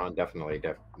 Yeah, Sean definitely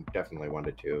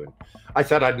wanted to. And I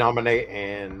said I'd nominate,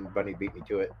 and Bunny beat me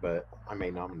to it, but I may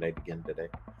nominate again today.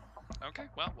 Okay,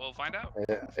 well, we'll find out.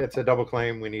 It's a double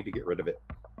claim. We need to get rid of it.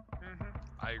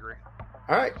 I agree.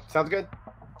 All right, sounds good.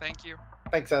 Thank you.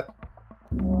 Thanks, Seth.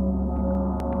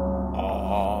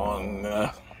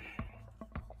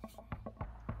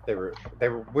 We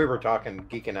were talking,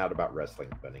 geeking out about wrestling,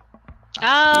 Bunny.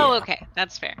 Oh, okay,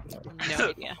 that's fair. No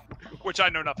idea. Which I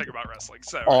know nothing about wrestling,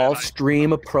 so All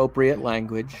stream appropriate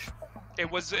language. it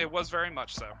was very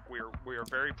much so. We are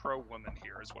very pro women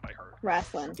here, is what I heard.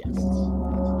 Wrestling.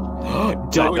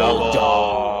 Double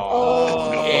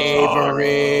dong.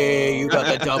 Avery, you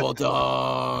got the double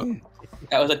dong.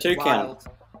 That was a 2 count.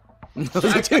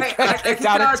 I kicked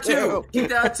out of 2.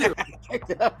 Kicked out 2.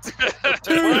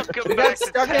 Welcome back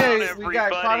to town, We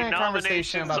got caught everybody. in a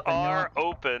conversation Nominations about the are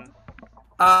open.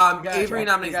 Avery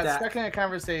nominates got Dak. stuck in a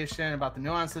conversation about the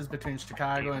nuances between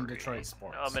Chicago and Detroit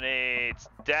sports. Nominates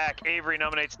Dak. Avery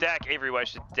nominates Dak. Avery, why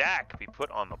should Dak be put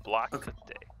on the block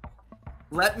today?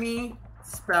 Let me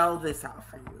spell this out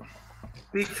for you.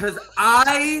 Because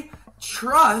I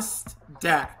trust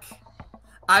Dak.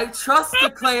 I trust the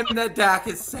claim that Dak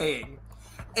is saying.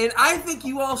 And I think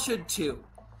you all should too.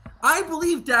 I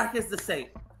believe Dak is the same.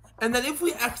 And that if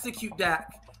we execute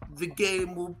Dak, the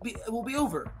game will be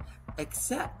over.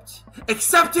 Except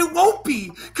it won't be,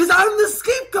 because I'm the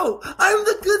scapegoat. I'm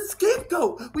the good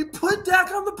scapegoat. We put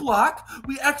Dak on the block.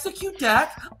 We execute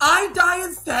Dak. I die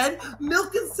instead.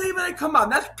 Milk and save it. Come on,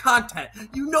 that's content.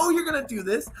 You know you're going to do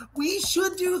this. We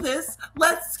should do this.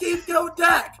 Let's scapegoat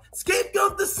Dak.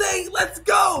 Scapegoat the saying. Let's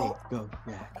go.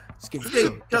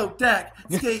 Scapegoat Dak.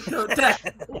 Scapegoat Dak.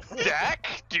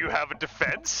 Dak, do you have a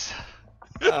defense?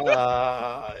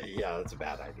 Yeah, that's a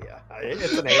bad idea.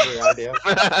 It's an Avery idea.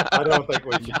 I don't think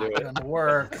we should do it. It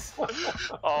works.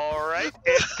 All right,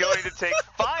 it's going to take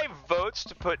 5 votes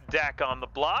to put Dak on the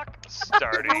block,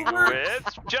 starting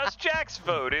with Just Jack's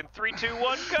vote in 3, 2,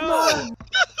 1, go.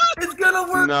 It's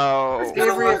gonna work. No.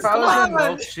 Avery, if I was in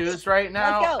Milk's shoes right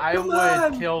now, I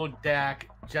would kill Dak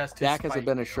just to Dak spite hasn't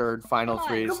been you. assured final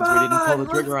 3 Come since we didn't pull the on,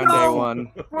 trigger on let's day go.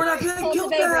 1. We're not gonna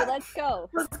kill Avery, Dak. let's go.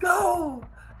 Let's go.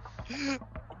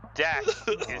 Dak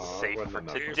is safe for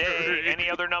today. Any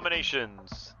other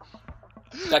nominations?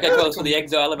 Jacko calls for the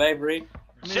exile of Avery.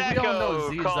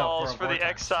 Jacko calls for the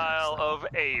exile of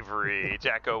Avery.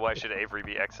 Jacko, why should Avery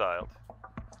be exiled?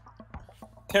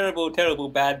 Terrible, terrible,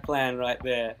 bad plan right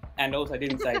there. And also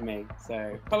didn't save me,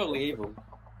 so probably evil.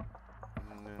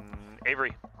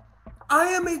 Avery. I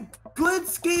am a good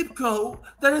scapegoat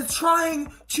that is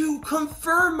trying to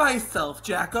confirm myself,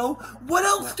 Jacko. What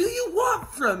else do you want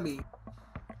from me?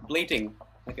 Bleating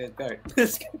like a goat.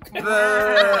 It's going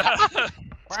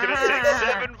to take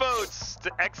 7 votes to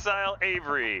exile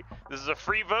Avery. This is a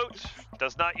free vote.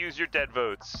 Does not use your dead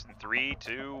votes. 3,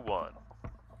 2, 1.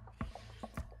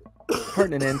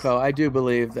 Pertinent info. I do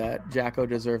believe that Jacko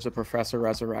deserves a Professor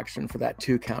Resurrection for that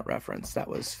 2 count reference. That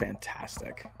was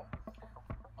fantastic.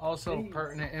 Also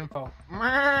pertinent info.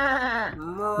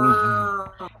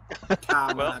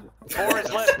 Well, 4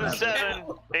 is less than 7.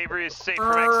 Avery is safe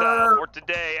from exile for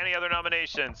today. Any other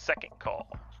nominations? Second call.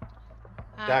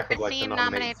 Dak would like to Christine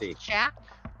nominate nominates Z. Jack.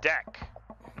 Dak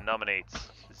nominates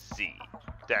Z.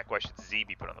 Dak, why should Z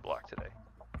be put on the block today?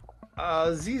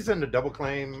 Z's in the double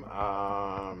claim.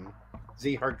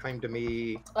 Z hard claim to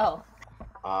me. Oh.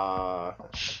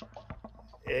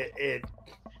 It's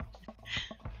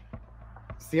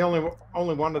the only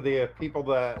one of the people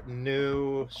that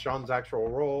knew Sean's actual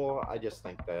role. I just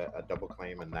think that a double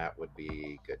claim and that would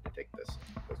be good to take this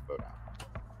vote out.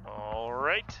 All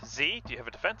right, Z, do you have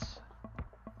a defense?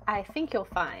 I think you'll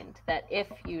find that if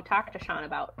you talk to Sean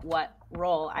about what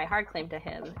role I hard claimed to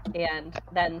him and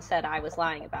then said I was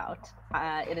lying about,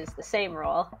 it is the same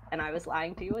role, and I was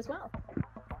lying to you as well.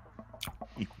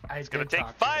 It's going to take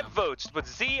 5 votes to put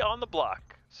Z on the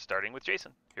block, starting with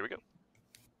Jason. Here we go.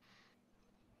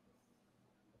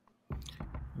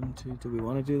 1, 2. Do we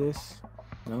want to do this?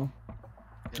 No.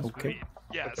 Yes, Okay.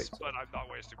 Yes, but I'm not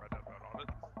wasting my death vote on it.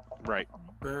 Right.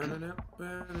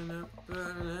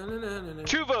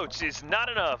 2 votes is not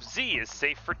enough. Z is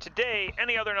safe for today.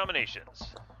 Any other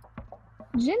nominations?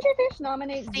 Gingerfish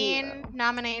nominates Christine Zero.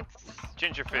 nominates.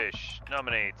 Gingerfish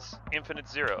nominates Infinite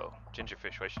Zero.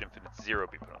 Gingerfish, why should Infinite Zero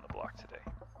be put on the block today?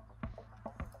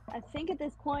 I think at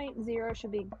this point, Zero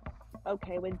should be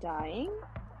okay with dying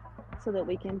so that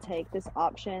we can take this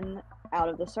option out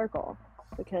of the circle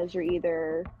because you're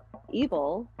either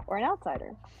evil or an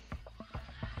outsider.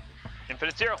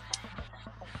 Infinite Zero.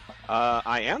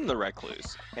 I am the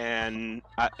recluse, and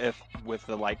if with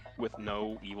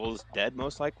no evils dead,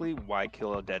 most likely, why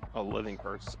kill a living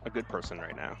person, a good person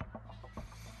right now?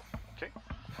 Okay.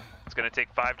 It's going to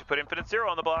take 5 to put Infinite Zero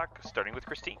on the block, starting with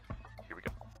Christine. Here we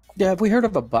go. Yeah, have we heard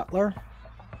of a butler?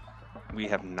 We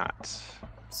have not.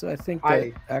 So I think that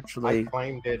I actually.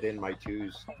 claimed it in my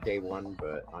 2's day 1,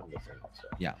 but I'm the saint. So.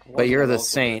 Yeah. But you're the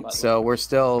saint, so we're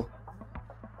still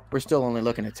only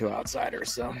looking at 2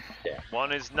 outsiders. So. Yeah.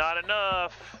 1 is not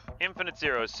enough. Infinite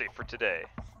Zero is safe for today.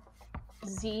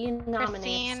 Z nominates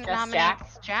Christine just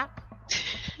nominates Jack.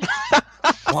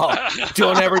 Well,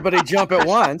 don't everybody jump at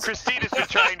once. Christine has been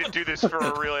trying to do this for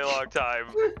a really long time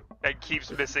and keeps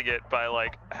missing it by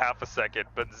like half a second,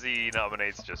 but Z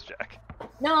nominates just Jack.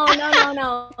 No.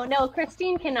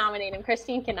 Christine can nominate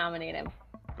him.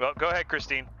 Well, go ahead,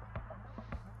 Christine.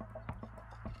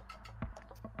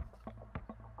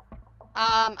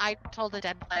 I told the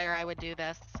dead player I would do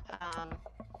this.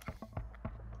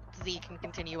 Z can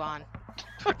continue on.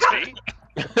 Z?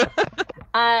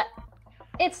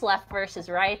 It's left versus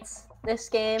rights. This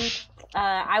game.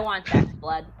 I want Jack's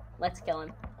blood. Let's kill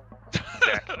him.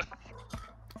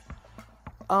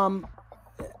 I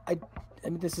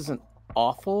mean, this isn't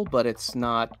awful, but it's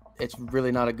not. It's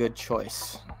really not a good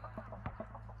choice.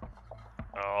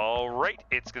 All right,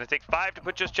 it's going to take 5 to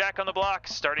put just Jack on the block,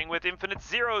 starting with Infinite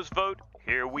Zero's vote.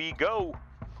 Here we go.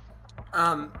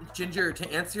 Ginger,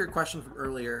 to answer your question from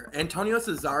earlier, Antonio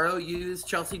Cesaro used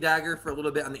Chelsea Dagger for a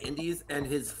little bit on the Indies, and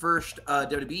his first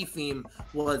WWE theme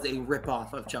was a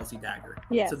ripoff of Chelsea Dagger.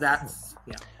 Yes. So that's,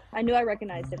 yeah. I knew I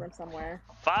recognized it from somewhere.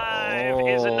 5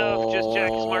 is enough. Just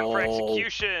Jack is marked for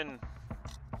execution.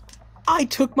 I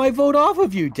took my vote off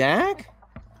of you, Dak.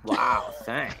 Wow,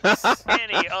 thanks.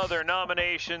 Any other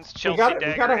nominations? Chelsea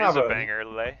Dagger is a banger,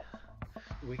 Lay.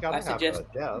 We gotta I suggest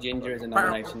Ginger as a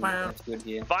nomination. That's good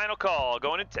here. Final call,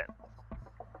 going to 10.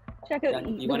 Check Jack, out.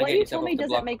 you The wanna way get you yourself told me off the doesn't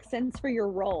block? make sense for your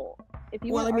role. If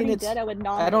you Well, were I mean, already it's. dead, I would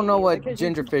nominate I don't know you what because you-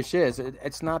 Gingerfish is.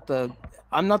 It's not the.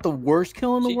 I'm not the worst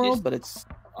kill in the She world, just- but it's.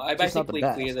 I just not the basically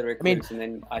best. cleared the I recluse, mean,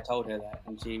 and then I told her that,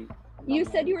 and she. You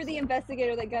said you were the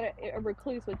investigator that got a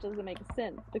recluse, which doesn't make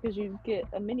sense because you get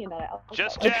a minion out of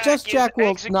Just alcohol. Jack, Just Jack will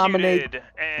executed, nominate-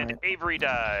 and Avery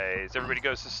dies. Everybody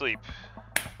goes to sleep.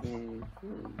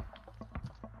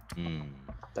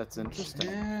 That's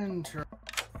interesting.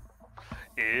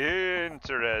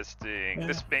 Interesting.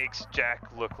 This makes Jack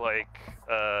look like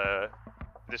the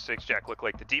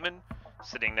demon,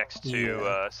 sitting next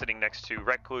to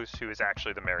Recluse, who is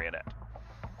actually the marionette.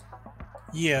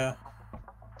 Yeah.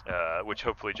 Which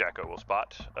hopefully Jacko will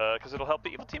spot, because it'll help the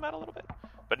evil team out a little bit.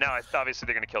 But now, obviously,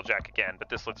 they're going to kill Jack again, but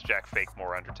this lets Jack fake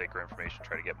more Undertaker information,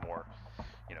 try to get more,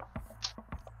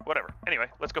 whatever. Anyway,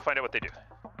 let's go find out what they do.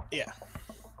 Yeah.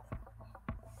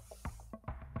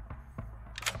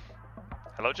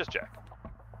 Hello, just Jack.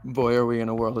 Boy, are we in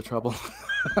a world of trouble.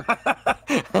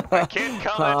 I can't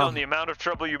comment on the amount of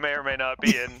trouble you may or may not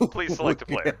be in. Please select a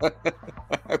player.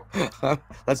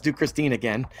 Let's do Christine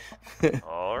again.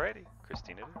 Alrighty,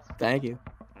 Christine it is. Thank you.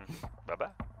 Bye-bye.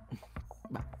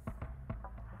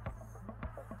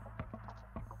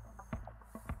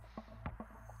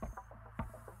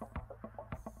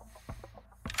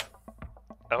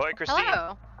 Ahoy, Christine.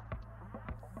 Hello.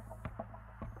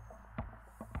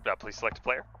 Please select a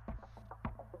player.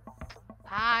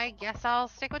 I guess I'll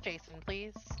stick with Jason,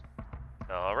 please.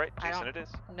 All right, I Jason don't it is.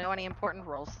 know any important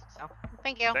rules, so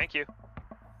thank you. Thank you.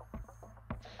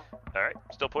 All right,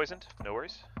 still poisoned. No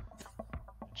worries.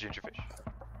 Gingerfish.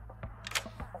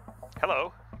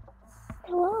 Hello.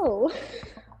 Hello.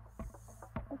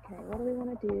 Okay, what do we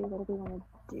want to do? What do we want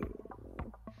to do?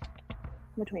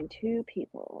 Between two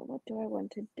people, what do I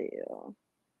want to do?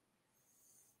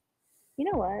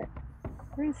 You know what?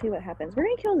 We're gonna see what happens. We're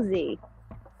gonna kill Z.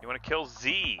 You want to kill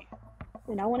Z?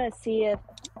 And I want to see if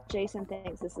Jason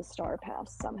thinks this is Star Path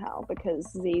somehow,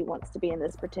 because Z wants to be in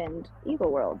this pretend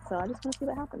evil world. So I just want to see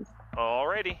what happens.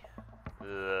 Alrighty.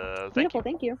 Beautiful,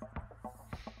 thank you.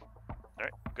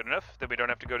 Alright, good enough. Then we don't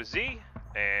have to go to Z.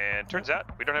 And turns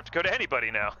out we don't have to go to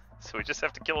anybody now. So we just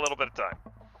have to kill a little bit of time.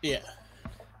 Yeah.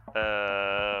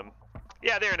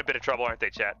 Yeah, they're in a bit of trouble, aren't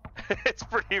they, chat? It's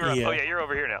pretty rough. Yeah. Oh, yeah, you're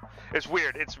over here now. It's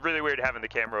weird. It's really weird having the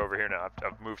camera over here now.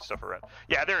 I've moved stuff around.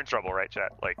 Yeah, they're in trouble, right,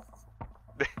 chat? Like,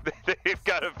 they've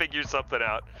got to figure something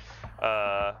out.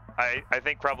 I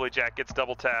think probably Jack gets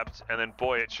double tapped, and then,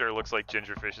 boy, it sure looks like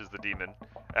Gingerfish is the demon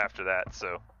after that.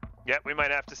 So, yeah, we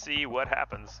might have to see what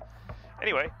happens.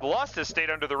 Anyway, the Lost has stayed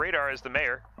under the radar as the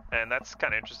mayor, and that's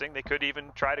kind of interesting. They could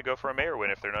even try to go for a mayor win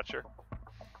if they're not sure.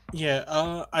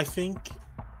 Yeah, I think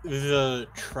the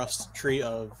trust tree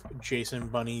of Jason,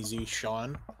 Bunny, Z,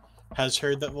 Sean has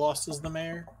heard that Lost is the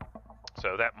mayor.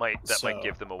 So that might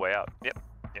give them a way out. Yep.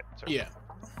 Sorry. Yeah.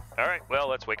 All right. Well,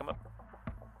 let's wake them up.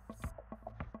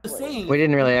 We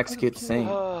didn't really execute the same.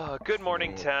 Oh, good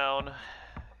morning, town.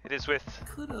 It is with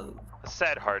a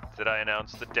sad heart that I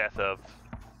announce the death of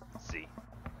Z.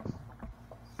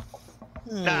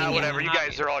 Nah, whatever. You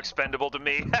guys are all expendable to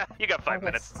me. You got 5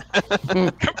 minutes.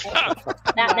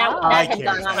 That had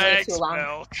gone on way too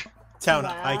long. Town,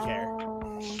 I care.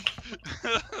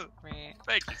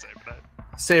 Thank you, Sabanite.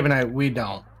 Sabanite, we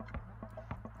don't.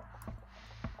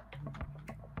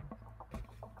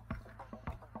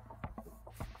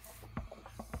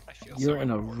 You're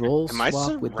in a roll Am I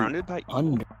swap with surrounded the by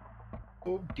under.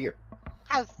 Oh dear.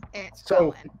 How's it So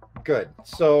going? good.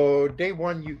 So day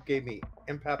one, you gave me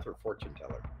empath or fortune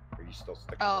teller. Are you still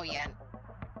sticking? Oh, with that?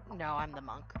 yeah. No, I'm the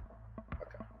monk.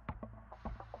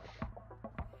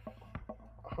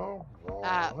 All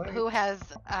right. Who has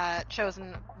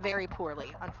chosen very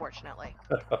poorly, unfortunately.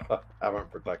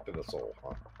 Haven't protected a soul,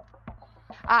 huh?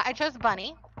 I chose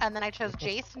Bunny, and then I chose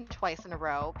Jason twice in a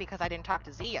row because I didn't talk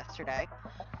to Z yesterday,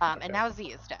 and now Z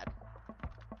is dead.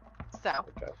 So,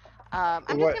 I'm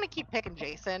just gonna keep picking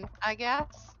Jason, I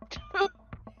guess.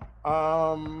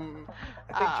 I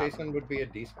think Jason would be a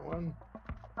decent one.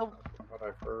 Oh. What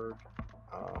I've heard.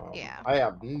 Yeah. I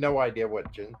have no idea what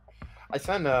I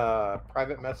sent a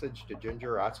private message to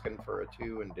Ginger asking for a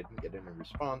 2 and didn't get any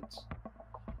response.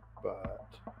 But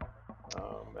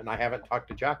and I haven't talked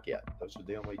to Jack yet. Those are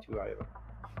the only 2 I haven't.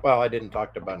 Well, I didn't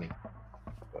talk to Bunny.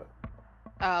 But...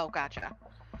 Oh, gotcha.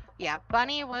 Yeah,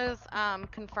 Bunny was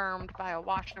confirmed by a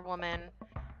washerwoman.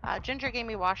 Ginger gave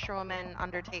me washerwoman,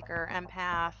 Undertaker,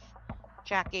 empath.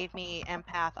 Jack gave me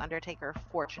empath, Undertaker,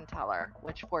 fortune teller,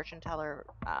 which fortune teller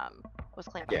was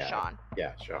claimed by Sean.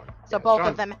 Yeah, Sean. So Yeah, both Sean,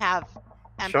 of them have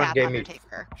Sean empath, gave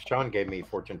Undertaker. Sean gave me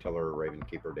fortune teller, Raven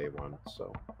Keeper day 1.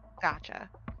 So Gotcha.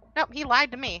 Nope, he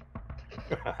lied to me.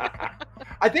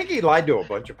 I think he lied to a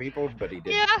bunch of people, but he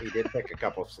did. Yeah. He did pick a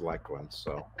couple select ones.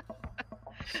 So.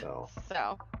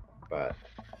 But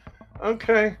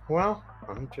okay, well,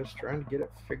 I'm just trying to get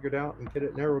it figured out and get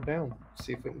it narrowed down.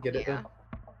 See if we can get it done.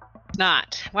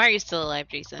 Not. Why are you still alive,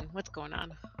 Jason? What's going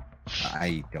on?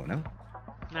 I don't know.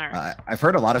 All right. I've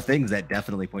heard a lot of things that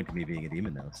definitely point to me being a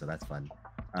demon, though, so that's fun.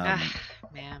 Man.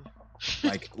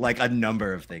 like a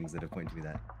number of things that have pointed to me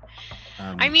that.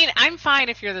 I mean, I'm fine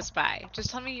if you're the spy. Just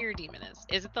tell me who your demon is.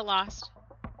 Is it the Lost?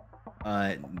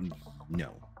 No. Oh,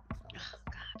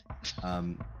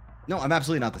 God. No, I'm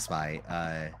absolutely not the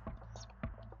spy.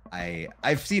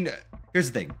 I've seen.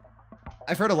 Here's the thing.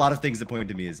 I've heard a lot of things that point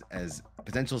to me as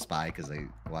potential spy because I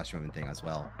watched women thing as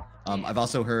well. I've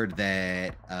also heard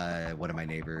that one of my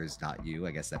neighbors, not you,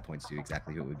 I guess that points to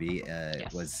exactly who it would be,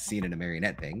 was seen in a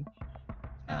marionette thing.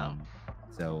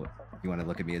 So if you want to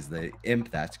look at me as the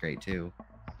imp, that's great too.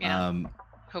 Yeah.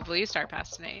 Hopefully you start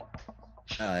past tonight.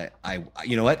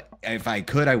 You know what? If I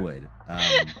could, I would.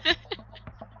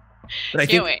 But I Can't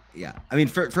think, wait. yeah. I mean,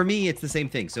 for me, it's the same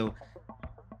thing. So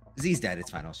Z's dead. It's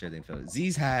fine. I'll share the info.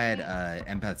 Z's had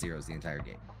empath zeros the entire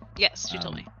game. Yes, she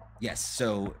told me. Yes.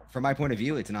 So from my point of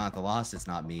view, it's not the Lost. It's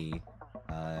not me.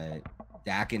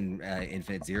 Dak and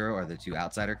Infinite Zero are the 2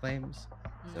 outsider claims.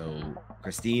 So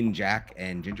Christine, Jack,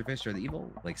 and Gingerfish are the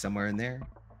evil, like somewhere in there.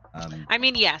 I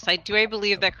mean, yes. Do I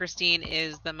believe that Christine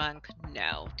is the monk?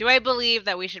 No. Do I believe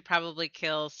that we should probably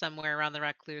kill somewhere around the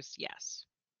recluse? Yes.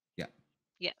 Yeah.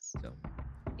 Yes. So.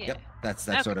 Yeah. Yep. That's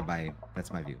sort of my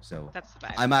view. So that's the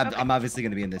vibe. I'm obviously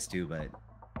going to be in this too, but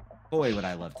boy, would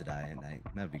I love to die at night.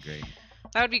 That would be great.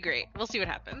 That would be great. We'll see what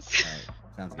happens. All right.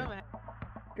 Sounds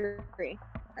good. Agree.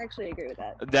 I actually agree with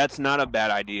that. That's not a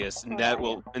bad idea. And that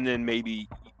will, and then maybe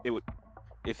it would,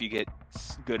 if you get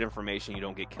good information, you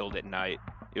don't get killed at night.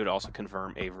 It would also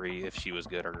confirm Avery if she was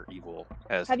good or evil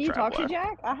as Have the you talked to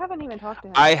traveler. Jack? I haven't even talked to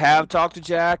him. I have talked to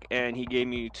Jack, and he gave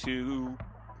me two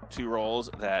roles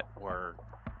that were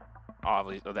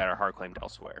obviously that are hard claimed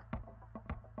elsewhere.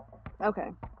 Okay.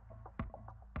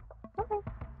 Okay.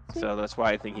 So that's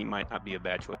why I think he might not be a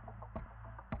bad choice.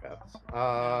 Yes.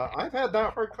 I've had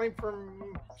that hard claim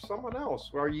from someone else.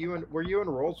 Were you in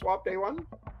role swap day one?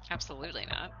 Absolutely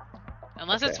not.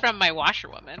 Unless Okay. it's from my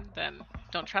washerwoman, then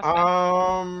don't trust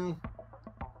them.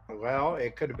 Well,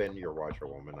 it could have been your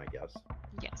washerwoman, I guess.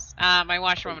 Yes. My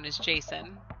washerwoman is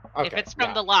Jason. If Okay, it's from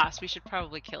yeah. the Lost, we should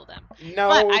probably kill them. No,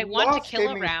 but I want Lost to kill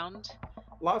gave me- around.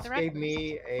 Lost the gave recluse.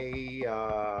 me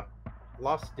a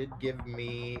Lost did give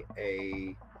me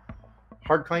a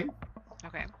hard claim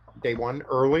Okay. day one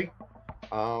early.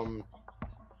 I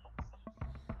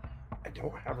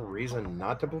don't have a reason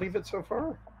not to believe it so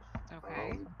far.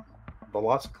 Okay. The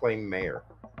Lost claim mayor.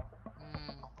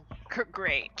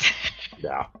 Great.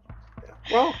 Yeah.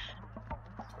 Well,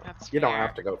 That's you don't fair.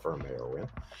 have to go for a mayor win.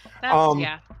 That's,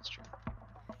 yeah, that's true.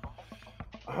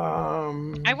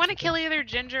 Um, I want to kill either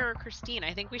Ginger or Christine.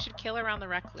 I think we should kill around the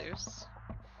recluse.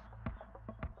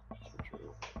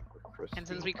 And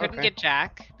since we couldn't Okay. get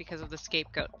Jack because of the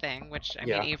scapegoat thing, which I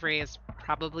Yeah. mean Avery is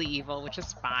probably evil, which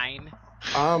is fine.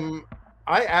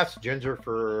 I asked Ginger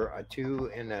for a 2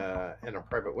 in a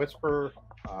private whisper.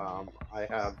 I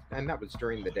have, and that was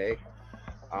during the day.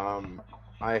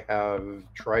 I have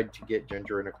tried to get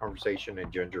Ginger in a conversation,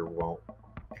 and Ginger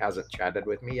hasn't chatted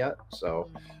with me yet. So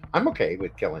I'm okay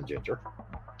with killing Ginger.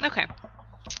 Okay.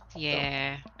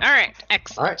 Yeah. All right.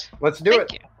 Excellent. All right, let's do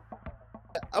Thank it.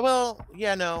 you. Well,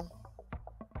 yeah, no.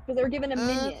 Because they were given a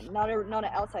minion, not an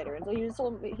outsider. And so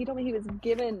he told me he was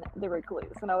given the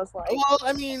recluse, and I was like, Well,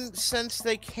 I mean, since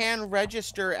they can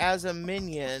register as a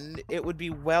minion, it would be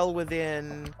well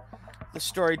within the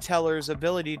storyteller's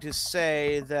ability to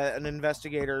say that an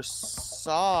investigator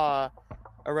saw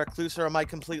a recluse, or am I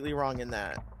completely wrong in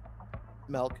that?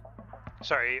 Milk?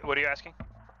 Sorry, what are you asking?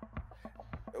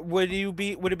 Would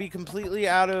it be completely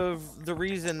out of the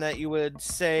reason that you would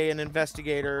say an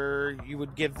investigator, you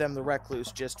would give them the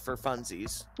recluse just for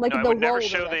funsies? Like No, I the would never role of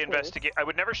show the the recluse. I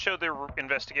would never show the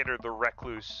investigator the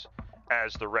recluse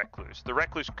as the recluse. The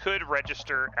recluse could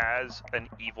register as an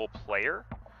evil player.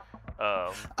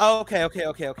 Oh, okay. With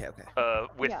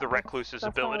Yeah, the recluse's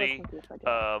that's why I was ability, confused by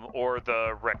Jack. or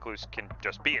the recluse can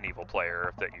just be an evil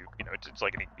player. That it's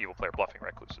like an evil player bluffing.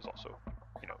 Recluse is also,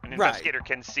 an Right. investigator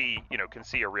can see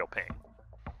a real pain.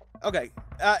 Okay.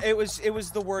 It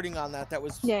was the wording on that that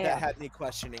had me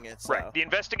questioning it. So. Right. The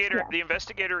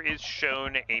investigator is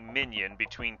shown a minion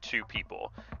between two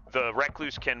people. The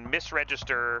recluse can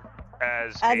misregister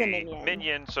as a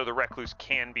minion, so the recluse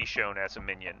can be shown as a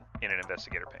minion in an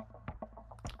investigator ping.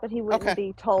 But he wouldn't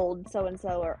be told so and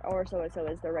so or so and so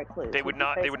is the recluse. They would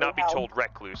not. They would not be told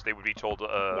recluse. They would be told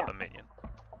a minion.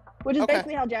 Which is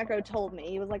basically how Jacko told me.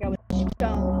 He was like, I was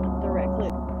shown the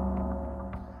recluse.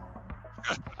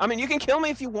 I mean, you can kill me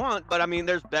if you want, but I mean,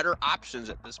 there's better options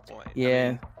at this point.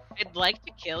 Yeah. I'd like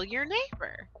to kill your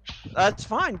neighbor. That's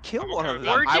fine. Kill one of them.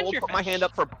 Or I will put my Gingerfish. hand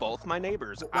up for both my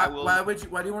neighbors. Why, I will. why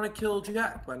do you want to kill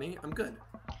Jack, Bunny? I'm good.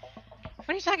 What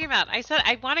are you talking about? I said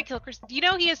I want to kill Chris. You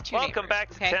know he has two Welcome neighbors, back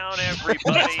to okay? town,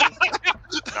 everybody.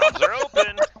 Knobs are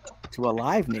open. To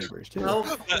alive neighbors too.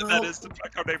 That is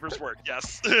how neighbors work.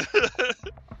 Yes.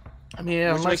 I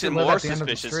mean, Which makes it more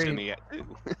suspicious to me.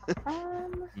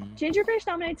 Gingerfish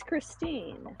nominates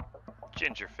Christine.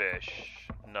 Gingerfish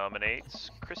nominates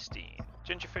Christine.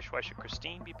 Gingerfish, why should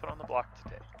Christine be put on the block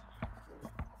today?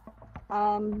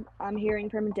 I'm hearing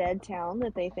from Dead Town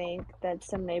that they think that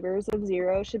some neighbors of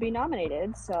Zero should be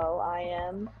nominated, so I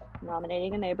am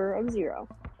nominating a neighbor of Zero.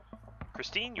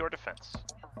 Christine, your defense.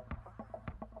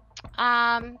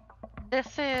 This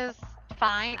is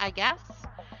fine, I guess.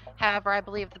 However, I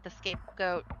believe that the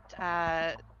scapegoat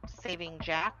saving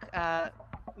Jack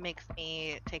makes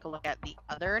me take a look at the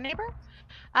other neighbor.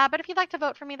 But if you'd like to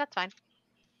vote for me, that's fine.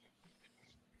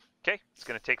 Okay, it's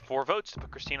going to take 4 votes to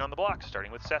put Christine on the block,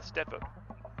 starting with Seth's dead vote.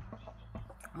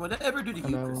 Whatever do to you,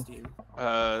 Christine?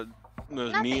 It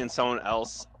was me and someone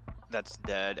else that's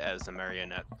dead as the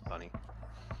marionette bunny.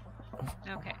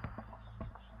 Okay.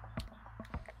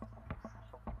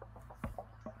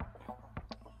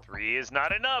 Three is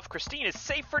not enough. Christine is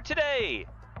safe for today.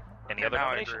 Any other now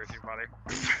nominations? I agree with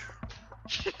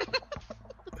you,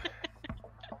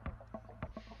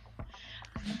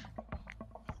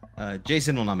 buddy.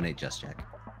 Jason will nominate Just Jack.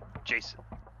 Jason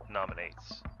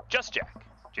nominates Just Jack.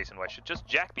 Jason, why should Just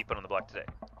Jack be put on the block today?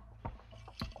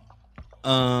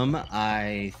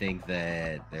 I think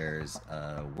that there's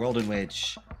a world in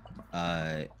which,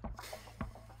 I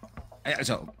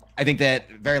think that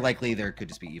very likely there could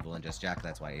just be evil in Just Jack.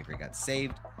 That's why Avery got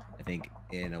saved. I think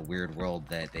in a weird world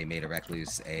that they made a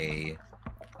recluse a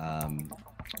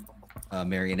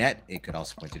marionette, it could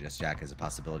also point to Just Jack as a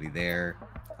possibility there.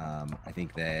 I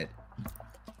think that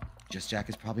Just Jack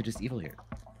is probably just evil here.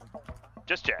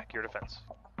 Just Jack, your defense.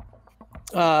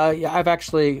 Yeah, I've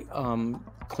actually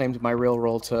claimed my real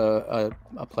role to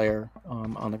a player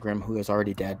on the Grim who is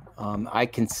already dead. I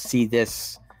can see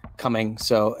this coming,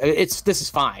 so this is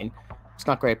fine. It's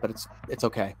not great, but it's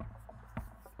okay.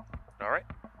 All right.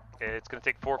 It's going to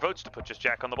take 4 votes to put Just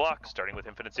Jack on the block, starting with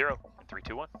Infinite Zero. In 3,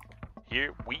 2, 1.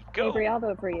 Here we go. Avery, I'll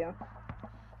vote for you.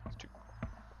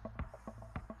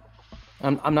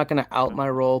 I'm not going to out my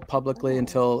role publicly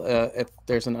until if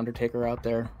there's an Undertaker out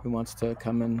there who wants to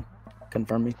come and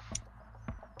confirm me.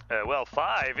 Well,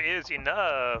 5 is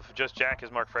enough. Just Jack is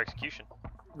marked for execution.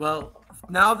 Well,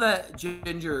 now that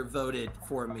Ginger voted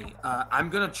for me, I'm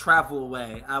going to travel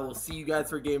away. I will see you guys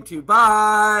for game 2.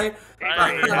 Bye!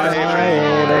 Bye. Bye.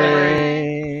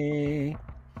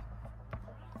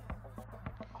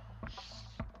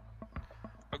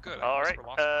 Oh, good. All right.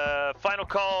 Final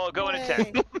call going in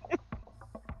 10.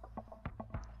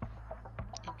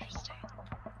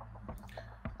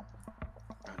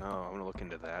 Oh, I'm gonna look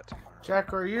into that.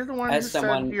 Jack, are you the one As who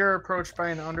someone- said you're approached by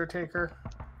an Undertaker?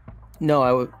 No,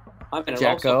 I would. I'm in a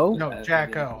Jacko? role. No,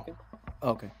 Jacko.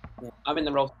 Okay. Yeah, I'm in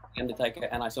the role of the Undertaker,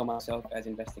 and I saw myself as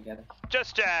investigator.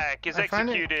 Just Jack is I find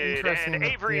it executed, interesting and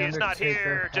that Avery the is not here.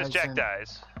 Undertaker Just Jack hasn't-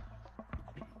 dies.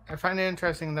 I find it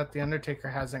interesting that the Undertaker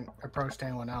hasn't approached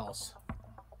anyone else.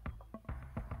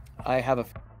 I have a.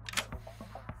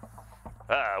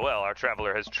 Well, our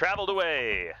traveler has traveled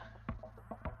away.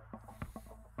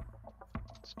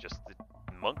 It's just the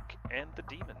monk and the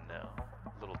demon now.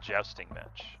 A little jousting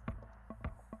match.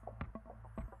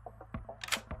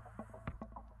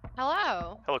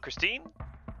 Hello. Hello, Christine.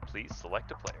 Please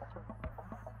select a player.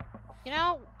 You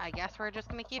know, I guess we're just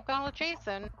gonna keep going with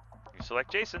Jason. You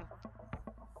select Jason.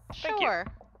 Thank you. Sure.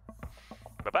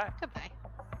 Bye-bye. Goodbye.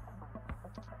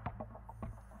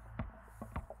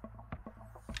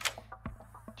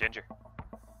 Ginger.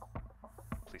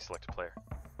 Please select a player.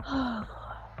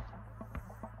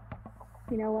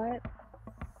 You know what?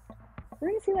 We're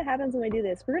gonna see what happens when we do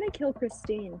this. We're gonna kill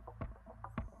Christine.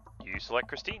 You select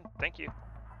Christine. Thank you.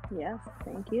 Yes,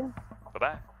 thank you.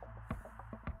 Bye-bye.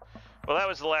 Well, that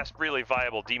was the last really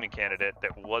viable demon candidate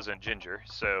that wasn't Ginger,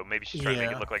 so maybe she's trying to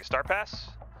make it look like a star pass.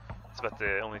 That's about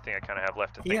the only thing I kind of have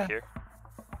left to think here.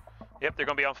 Yep, they're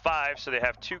going to be on 5, so they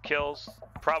have 2 kills.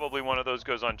 Probably one of those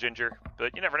goes on Ginger,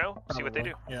 but you never know. Probably. See what they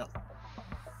do. Yeah.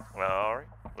 Well, all right.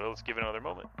 Well, let's give it another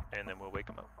moment, and then we'll wake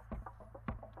them up.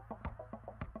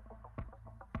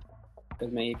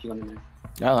 With me, if you want to know.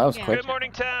 No, that was quick. Good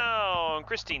morning, town.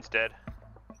 Christine's dead.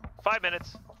 5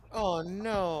 minutes. Oh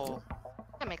no.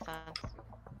 That makes sense.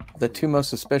 The 2 most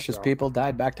suspicious people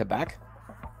died back to back.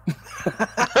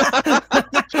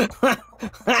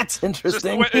 That's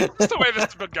interesting. It's the way this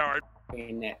has been going.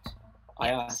 Net. I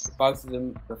asked both of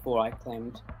them before I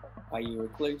claimed, "Are you a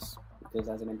recluse?" Because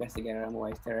as an investigator, I'm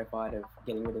always terrified of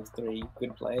getting rid of 3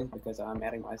 good players because I'm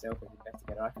outing myself as an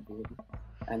investigator. I could be hidden,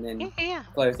 and then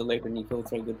close the loop and you kill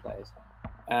 3 good players.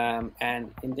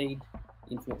 And indeed,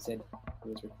 Infinite said he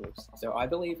was recluse. So I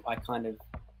believe I kind of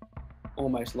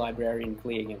almost librarian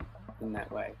clear him in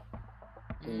that way,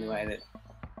 in the way that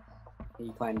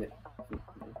he claimed it.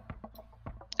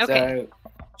 Okay. So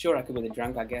sure, I could be the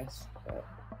drunk, I guess.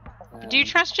 But, Do you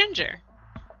trust Ginger?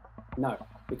 No,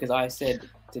 because I said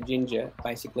to Ginger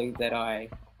basically that I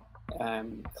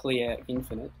clear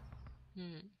Infinite.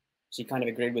 She kind of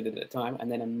agreed with it at the time,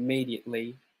 and then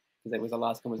immediately, because it was the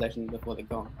last conversation before the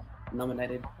gong,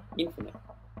 nominated Infinite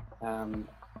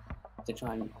to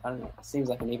try and, I don't know, it seems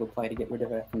like an evil play to get rid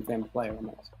of a confirmed player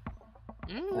almost.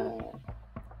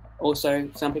 Also,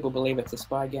 some people believe it's a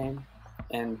spy game,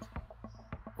 and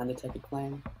Undertaker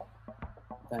claim.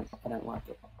 I don't like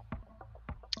it.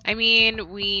 I mean,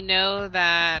 we know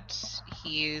that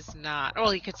he's not. Well,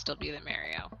 he could still be the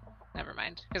Mario. Never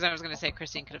mind, because I was going to say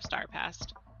Christine could have star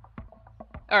passed.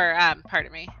 Or,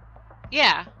 pardon me.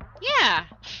 Yeah. Yeah.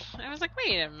 I was like,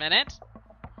 wait a minute.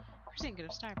 Person could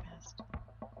have star passed.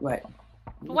 Wait.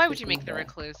 But why would you make the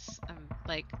recluse?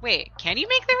 Like, wait, can you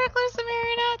make the recluse a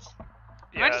marionette?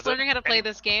 Am I just learning how to play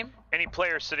this game? Any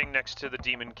player sitting next to the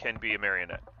demon can be a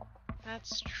marionette.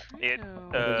 That's true.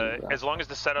 As long as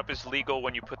the setup is legal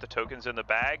when you put the tokens in the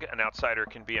bag, an outsider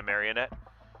can be a marionette.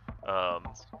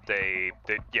 The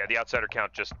outsider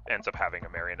count just ends up having a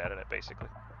marionette in it, basically.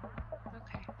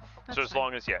 Okay. So as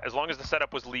long as the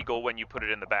setup was legal when you put it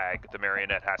in the bag, the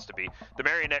marionette has to be. The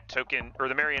marionette token or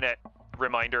the marionette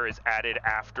reminder is added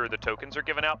after the tokens are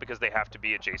given out because they have to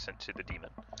be adjacent to the demon.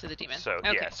 To the demon. So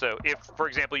okay. so if, for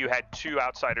example, you had 2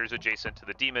 outsiders adjacent to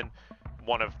the demon,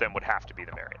 one of them would have to be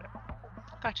the marionette.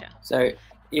 Gotcha. So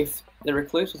if the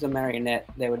recluse was a marionette,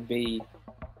 there would be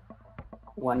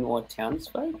 1 more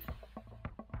townsfolk?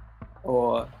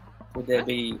 Or would there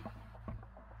be...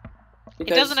 It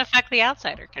doesn't affect the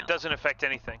outsider count. It doesn't affect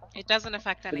anything. It doesn't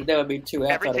affect anything. There would be 2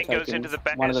 outsider Everything tokens, goes into the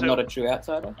bag. one of them not a true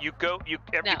outsider? You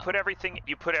put everything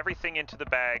into the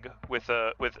bag with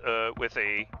a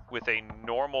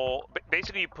normal.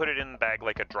 Basically, you put it in the bag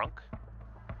like a drunk.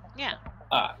 Yeah.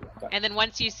 Okay. And then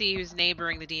once you see who's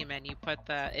neighboring the demon, you put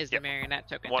the marionette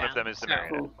token One down. of them is the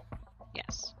marionette.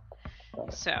 Yes.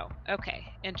 So,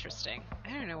 okay, interesting.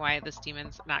 I don't know why this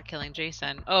demon's not killing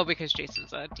Jason. Oh, because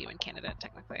Jason's a demon candidate,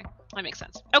 technically. That makes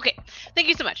sense. Okay, thank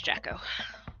you so much, Jacko.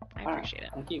 I appreciate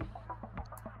it. Thank you.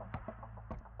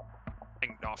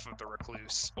 Off of the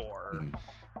recluse, or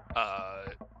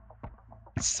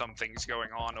something's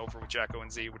going on over with Jacko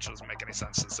and Z, which doesn't make any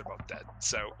sense since they're both dead.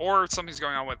 So, or something's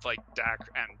going on with like Dak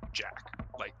and Jack.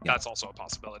 Like that's also a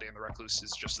possibility, and the recluse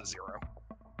is just a 0.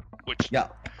 Which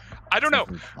I don't know.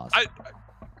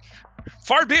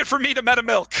 Far be it from me to meta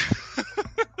milk.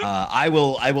 I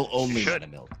will only meta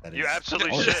milk. You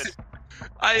absolutely should.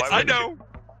 I know.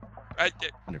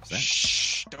 100%.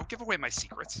 Shh! Don't give away my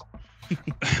secrets.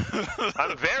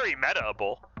 I'm very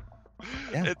metaable.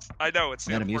 Yeah. I know it's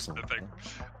the important thing.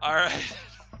 All right.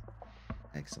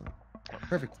 Excellent.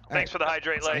 Perfect. Thanks for the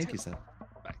hydrate, Lay. Thank you, Seth.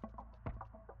 Bye.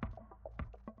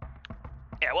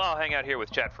 Yeah, well, I'll hang out here with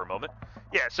chat for a moment.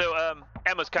 Yeah, so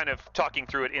Emma's kind of talking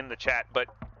through it in the chat, but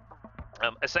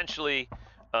essentially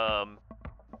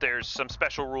there's some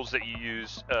special rules that you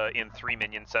use in 3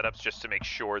 minion setups just to make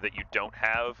sure that you don't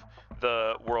have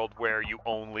the world where you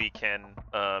only can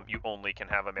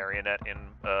have a marionette in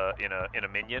a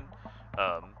minion.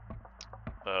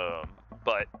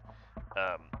 But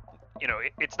you know,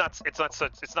 it's not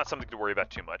something to worry about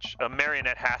too much. A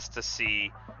marionette has to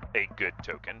see a good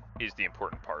token is the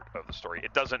important part of the story.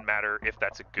 It doesn't matter if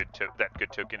that's a good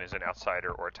token is an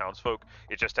outsider or a townsfolk.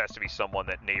 It just has to be someone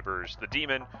that neighbors the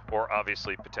demon, or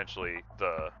obviously potentially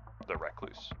the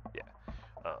recluse. Yeah.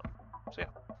 So yeah.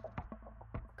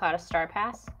 Caught a star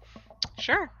pass?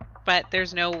 Sure, but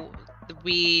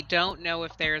we don't know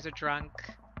if there's a drunk,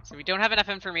 so we don't have enough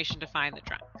information to find the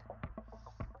drunk.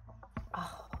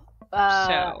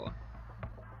 So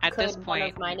at this point,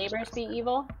 one of my neighbors be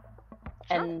evil?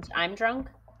 Sure. And I'm drunk?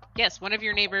 Yes, one of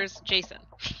your neighbors, Jason,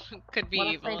 could be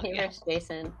evil. One of my neighbors,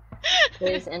 Jason,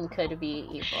 is and could be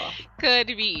evil. Could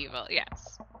be evil,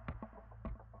 yes.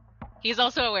 He's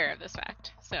also aware of this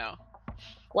fact, so...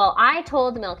 Well, I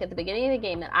told Milk at the beginning of the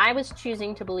game that I was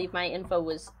choosing to believe my info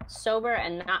was sober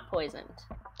and not poisoned.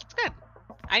 It's good.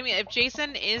 I mean, if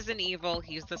Jason is an evil,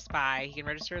 he's the spy. He can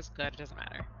register as good, it doesn't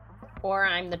matter. Or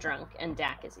I'm the drunk and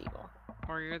Dak is evil.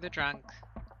 Or you're the drunk,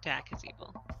 Dak is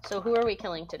evil. So who are we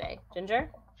killing today? Ginger?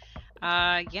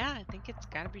 Yeah, I think it's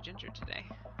gotta be Ginger today.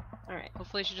 Alright.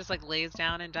 Hopefully she just like lays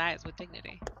down and dies with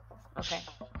dignity. Okay.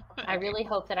 I really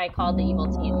hope that I called the evil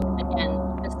team again.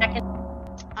 The second...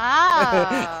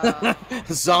 Ah.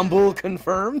 Zombul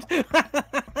confirmed.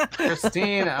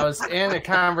 Christine, I was in a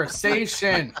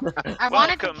conversation. I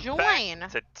wanted to Welcome join.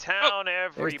 Back to town,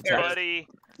 everybody.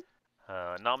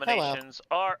 Nominations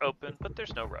are open, but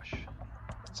there's no rush.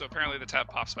 So apparently the tab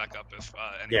pops back up if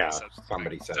anybody says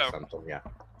somebody says something. Yeah.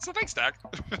 So thanks, Dak.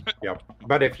 Yep.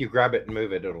 But if you grab it and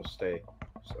move it, it'll stay.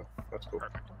 So that's cool.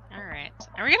 Perfect. All right.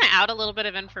 Are we gonna out a little bit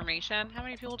of information? How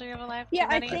many people do we have alive? Yeah,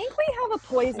 I Too many? think we have a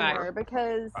poisoner 5.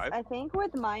 because 5? I think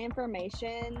with my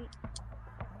information,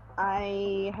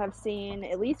 I have seen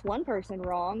at least one person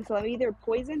wrong. So I'm either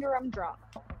poisoned or I'm drunk.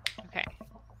 Okay.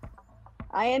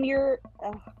 I am your.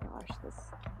 Oh gosh, this.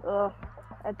 Ugh.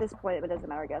 At this point, it doesn't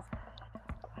matter, I guess.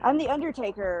 I'm the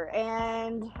Undertaker,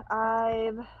 and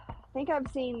I think I've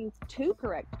seen 2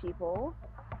 correct people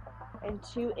and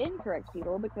 2 incorrect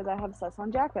people because I have sus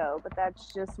on Jacko, but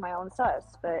that's just my own sus.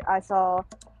 But I saw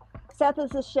Seth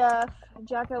as the chef,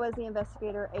 Jacko as the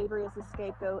investigator, Avery as the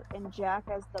scapegoat, and Jack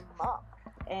as the monk.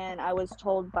 and I was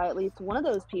told by at least one of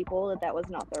those people that that was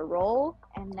not their role.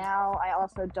 And now I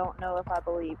also don't know if I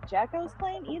believe Jacko's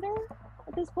claim either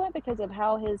at this point because of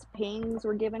how his pings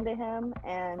were given to him.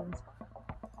 And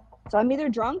so I'm either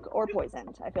drunk or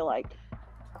poisoned, I feel like.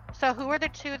 So who are the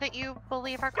two that you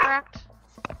believe are correct?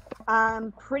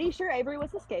 I'm pretty sure Avery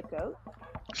was the scapegoat.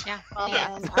 Yeah.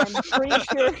 And I'm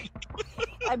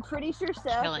pretty sure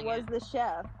Seth Killing was it. the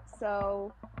chef.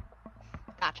 So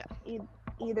Gotcha.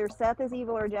 either Seth is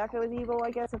evil or Jacko is evil, I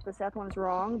guess, if the Seth one's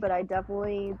wrong. But I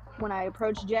definitely, when I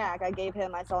approached Jack, I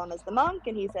saw him as the monk,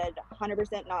 and he said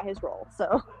 100% not his role.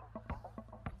 So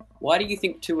Why do you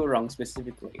think two are wrong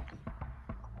specifically?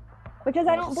 because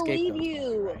I Well, don't the believe scapegoat.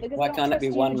 you. Because Why I don't can't it trust be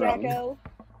you, one wrong? Jacko.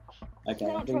 Okay, I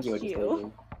I don't think you were trust just you.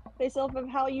 talking. Based off of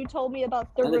how you told me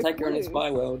about the Undertaker in his recluse. spy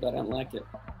world, I don't like it.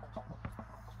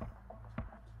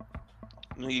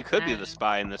 Well, you could be the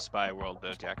spy in this spy world,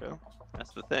 though, Jacko.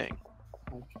 That's the thing.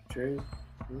 True.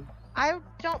 I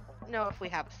don't know if we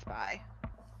have a spy.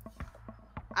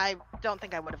 I don't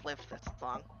think I would have lived this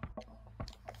long.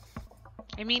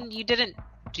 I mean, you didn't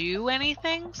do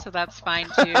anything, so that's fine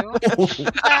too.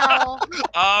 Well,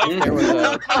 There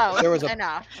was a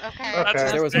enough. Okay.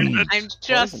 Okay. there was a I'm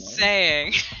just poisoning.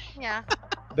 saying. Yeah.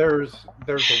 There's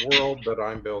a world that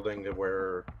I'm building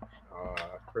where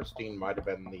Christine might have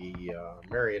been the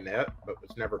marionette, but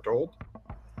was never told.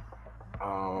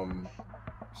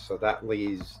 So that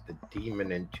leaves the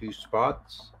demon in two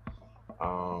spots.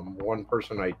 One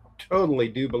person I totally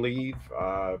do believe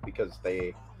because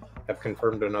they have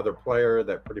confirmed another player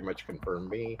that pretty much confirmed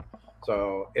me.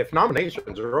 So if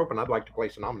nominations are open, I'd like to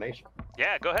place a nomination.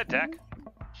 Yeah, go ahead, Dak.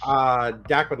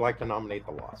 Dak would like to nominate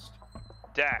the Lost.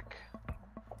 Dak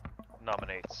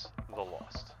nominates the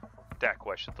Lost. Dak,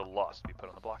 why should the Lost be put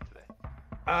on the block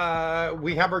today?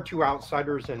 We have our two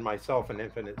outsiders in myself and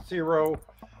Infinite Zero.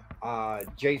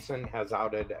 Jason has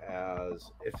outed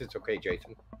as, if it's okay,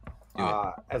 Jason,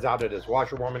 has outed as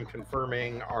Washerwoman,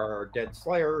 confirming our dead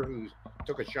Slayer who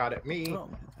took a shot at me.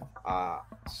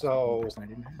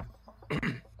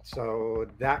 So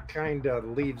that kind of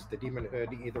leaves the Demon Hood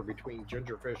either between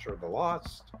Gingerfish or the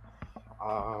Lost.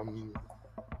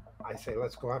 I say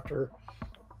let's go after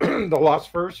the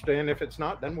Lost first, and if it's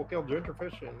not, then we'll kill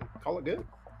Gingerfish and call it good.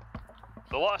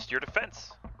 The Lost, your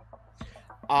defense.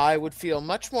 I would feel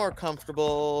much more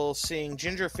comfortable seeing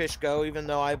Gingerfish go, even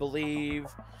though I believe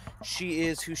she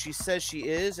is who she says she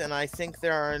is, and I think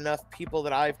there are enough people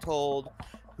that I've told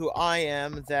who I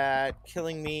am that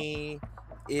killing me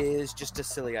is just a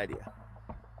silly idea.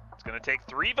 It's going to take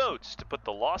 3 votes to put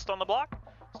the Lost on the block,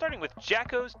 starting with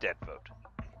Jacko's dead vote.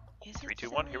 3, 2,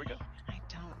 1, here we go. I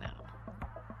don't know.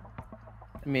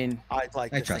 I mean, I'd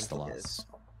like I to trust think the it Lost. is.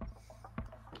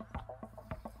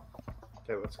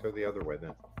 Okay, let's go the other way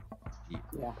then.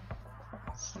 Yeah.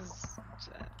 This is,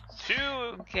 2,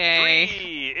 okay.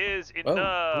 3 is Oh,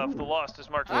 enough. ooh. The Lost is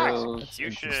marked for Oh, that's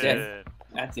execution. interesting.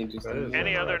 That's interesting.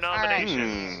 Any other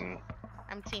nominations?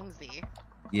 I'm Team Z.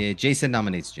 Yeah, Jason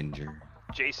nominates Ginger.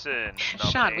 Jason Sean,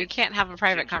 we nominates can't have a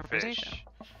private Gingerfish. conversation.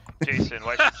 Jason,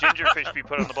 why should Gingerfish be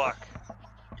put on the block?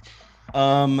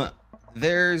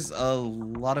 There's a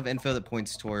lot of info that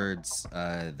points towards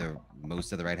the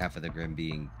most of the right half of the Grim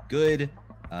being good.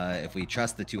 If we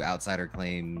trust the 2 outsider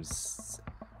claims,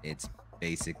 it's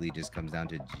basically just comes down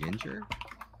to Ginger.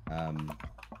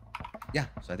 Yeah,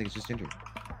 so I think it's just Ginger.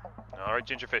 All right,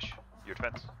 Gingerfish, your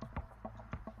defense.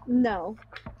 No.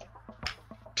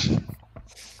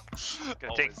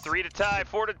 Gonna take 3 to tie,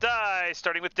 4 to die,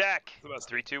 starting with Dak.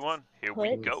 3, 2, 1, here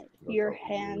we Put go. your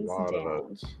hands lot of down.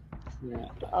 votes. Yeah.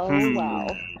 Oh, wow.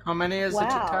 How many is it to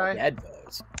Wow. tie? dead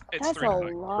votes. It's That's 3 a to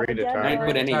 9. lot of 3 to dead tie. Don't put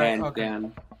votes. any Okay, hands okay.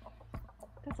 down.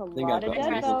 That's a think lot I've of got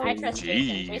dead one. I votes. trust Jeez.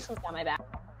 Jason. Jason's got my back.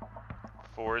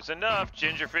 4 is enough.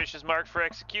 Gingerfish is marked for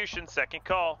execution. Second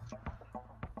call.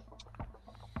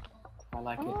 I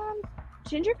like it.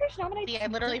 Gingerfish nominates. See, I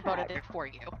literally Dak. voted it for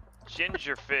you.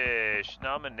 Gingerfish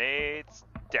nominates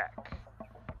Dak.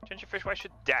 Gingerfish, why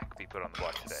should Dak be put on the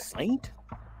block today? Saint?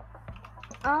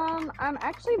 I'm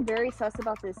actually very sus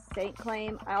about this Saint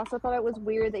claim. I also thought it was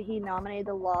weird that he nominated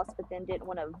the Lost, but then didn't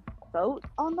want to vote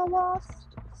on the Lost.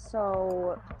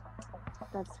 So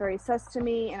that's very sus to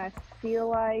me, and I feel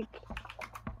like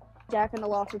Dak and the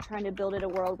Lost are trying to build it a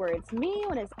world where it's me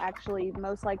when it's actually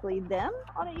most likely them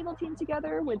on an evil team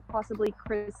together with possibly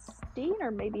Christine or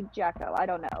maybe Jacko. I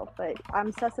don't know, but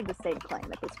I'm sus of the Saint claim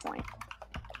at this point.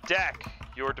 Dak,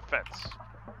 your defense.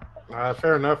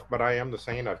 Fair enough, but I am the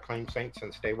Saint. I've claimed Saint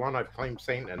since day one. I've claimed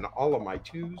Saint in all of my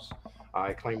 2s.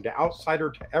 I claimed Outsider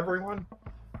to everyone.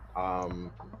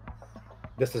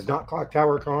 This is not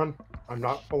Clocktower Con. I'm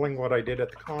not pulling what I did at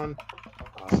the con.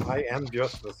 I am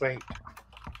just the Saint.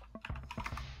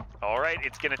 All right,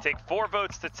 it's going to take 4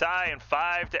 votes to tie and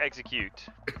 5 to execute.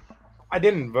 I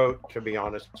didn't vote, to be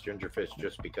honest, Gingerfish,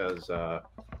 just because I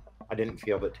didn't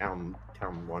feel that town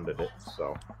wanted it.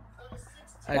 So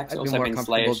I'd be more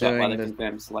comfortable doing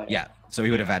the. Yeah, so he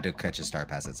would have had to catch a star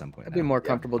pass at some point. I'd be more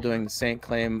comfortable doing the Saint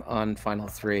claim on final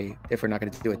 3 if we're not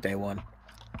going to do it day 1.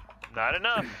 Not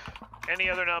enough. Any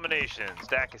other nominations?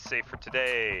 Dak is safe for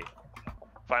today.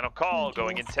 Final call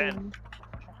going in 10.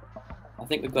 I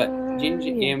think we've got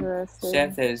Ginger,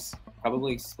 Seth is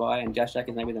probably spy, and Josh Jack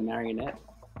is maybe the marionette.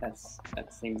 That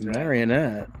seems right.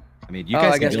 Marionette. I mean, you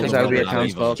guys. I guess because I would be a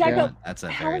townsfolk. Yeah. That's a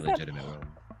very legitimate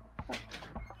role.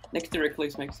 Next to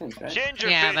Recluse makes sense, right?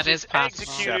 Gingerfish that is possible.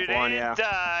 executed Chef one, and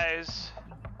dies.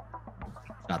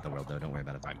 Not the world, though. Don't worry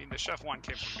about it. I mean, the chef one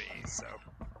came from me, so.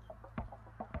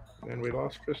 And we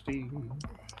lost Christine.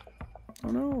 Oh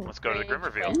no. Let's go to the Grim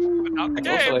Reveal. But not the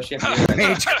game.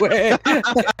 Rage quit.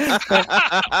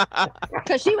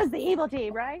 Because she was the evil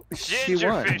team, right?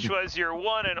 Gingerfish was your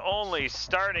one and only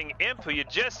starting imp who you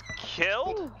just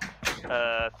killed.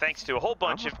 Thanks to a whole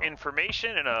bunch of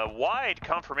information and a wide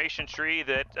confirmation tree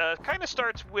that kind of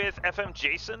starts with FM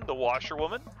Jason, the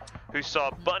washerwoman, who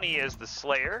saw Bunny as the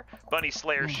Slayer. Bunny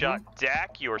Slayer shot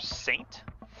Dak, your saint.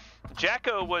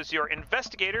 Jacko was your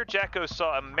investigator. Jacko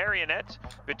saw a marionette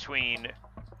between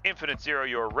Infinite Zero,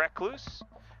 your recluse,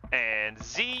 and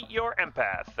Z, your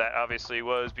empath. That obviously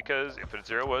was because Infinite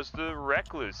Zero was the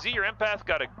recluse. Z, your empath,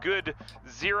 got a good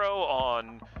 0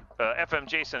 on FM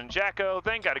Jason and Jacko,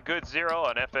 then got a good 0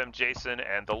 on FM Jason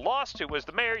and the Lost, who was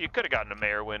the mayor. You could have gotten a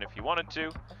mayor win if you wanted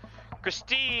to.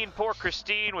 Christine, poor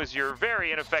Christine, was your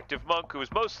very ineffective monk who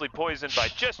was mostly poisoned by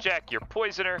Just Jack, your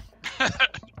poisoner.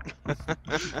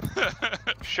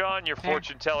 Sean, your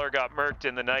fortune teller, got murked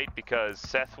in the night because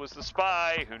Seth was the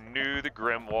spy who knew the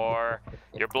Grimoire.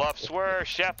 Your bluffs were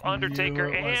Chef,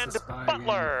 Undertaker, and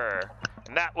Butler.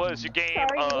 And that was your game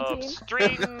of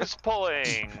strings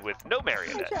pulling with no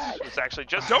marionettes. It was actually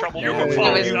just trouble. You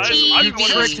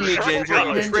tricked me,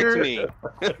 Ginger. You tricked me.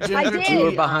 I did. You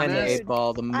were behind the 8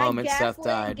 ball the moment Seth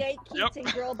died. Gatekeeps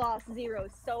and Girl Boss Zero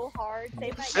so hard.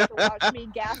 They might get to watch me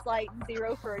gaslight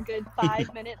Zero for a good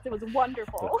 5 minutes. It was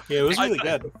wonderful. Yeah, it was really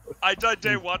good. I died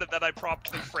day 1 and then I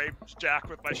promptly framed Jack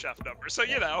with my chef number. So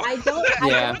you know. I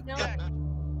don't know.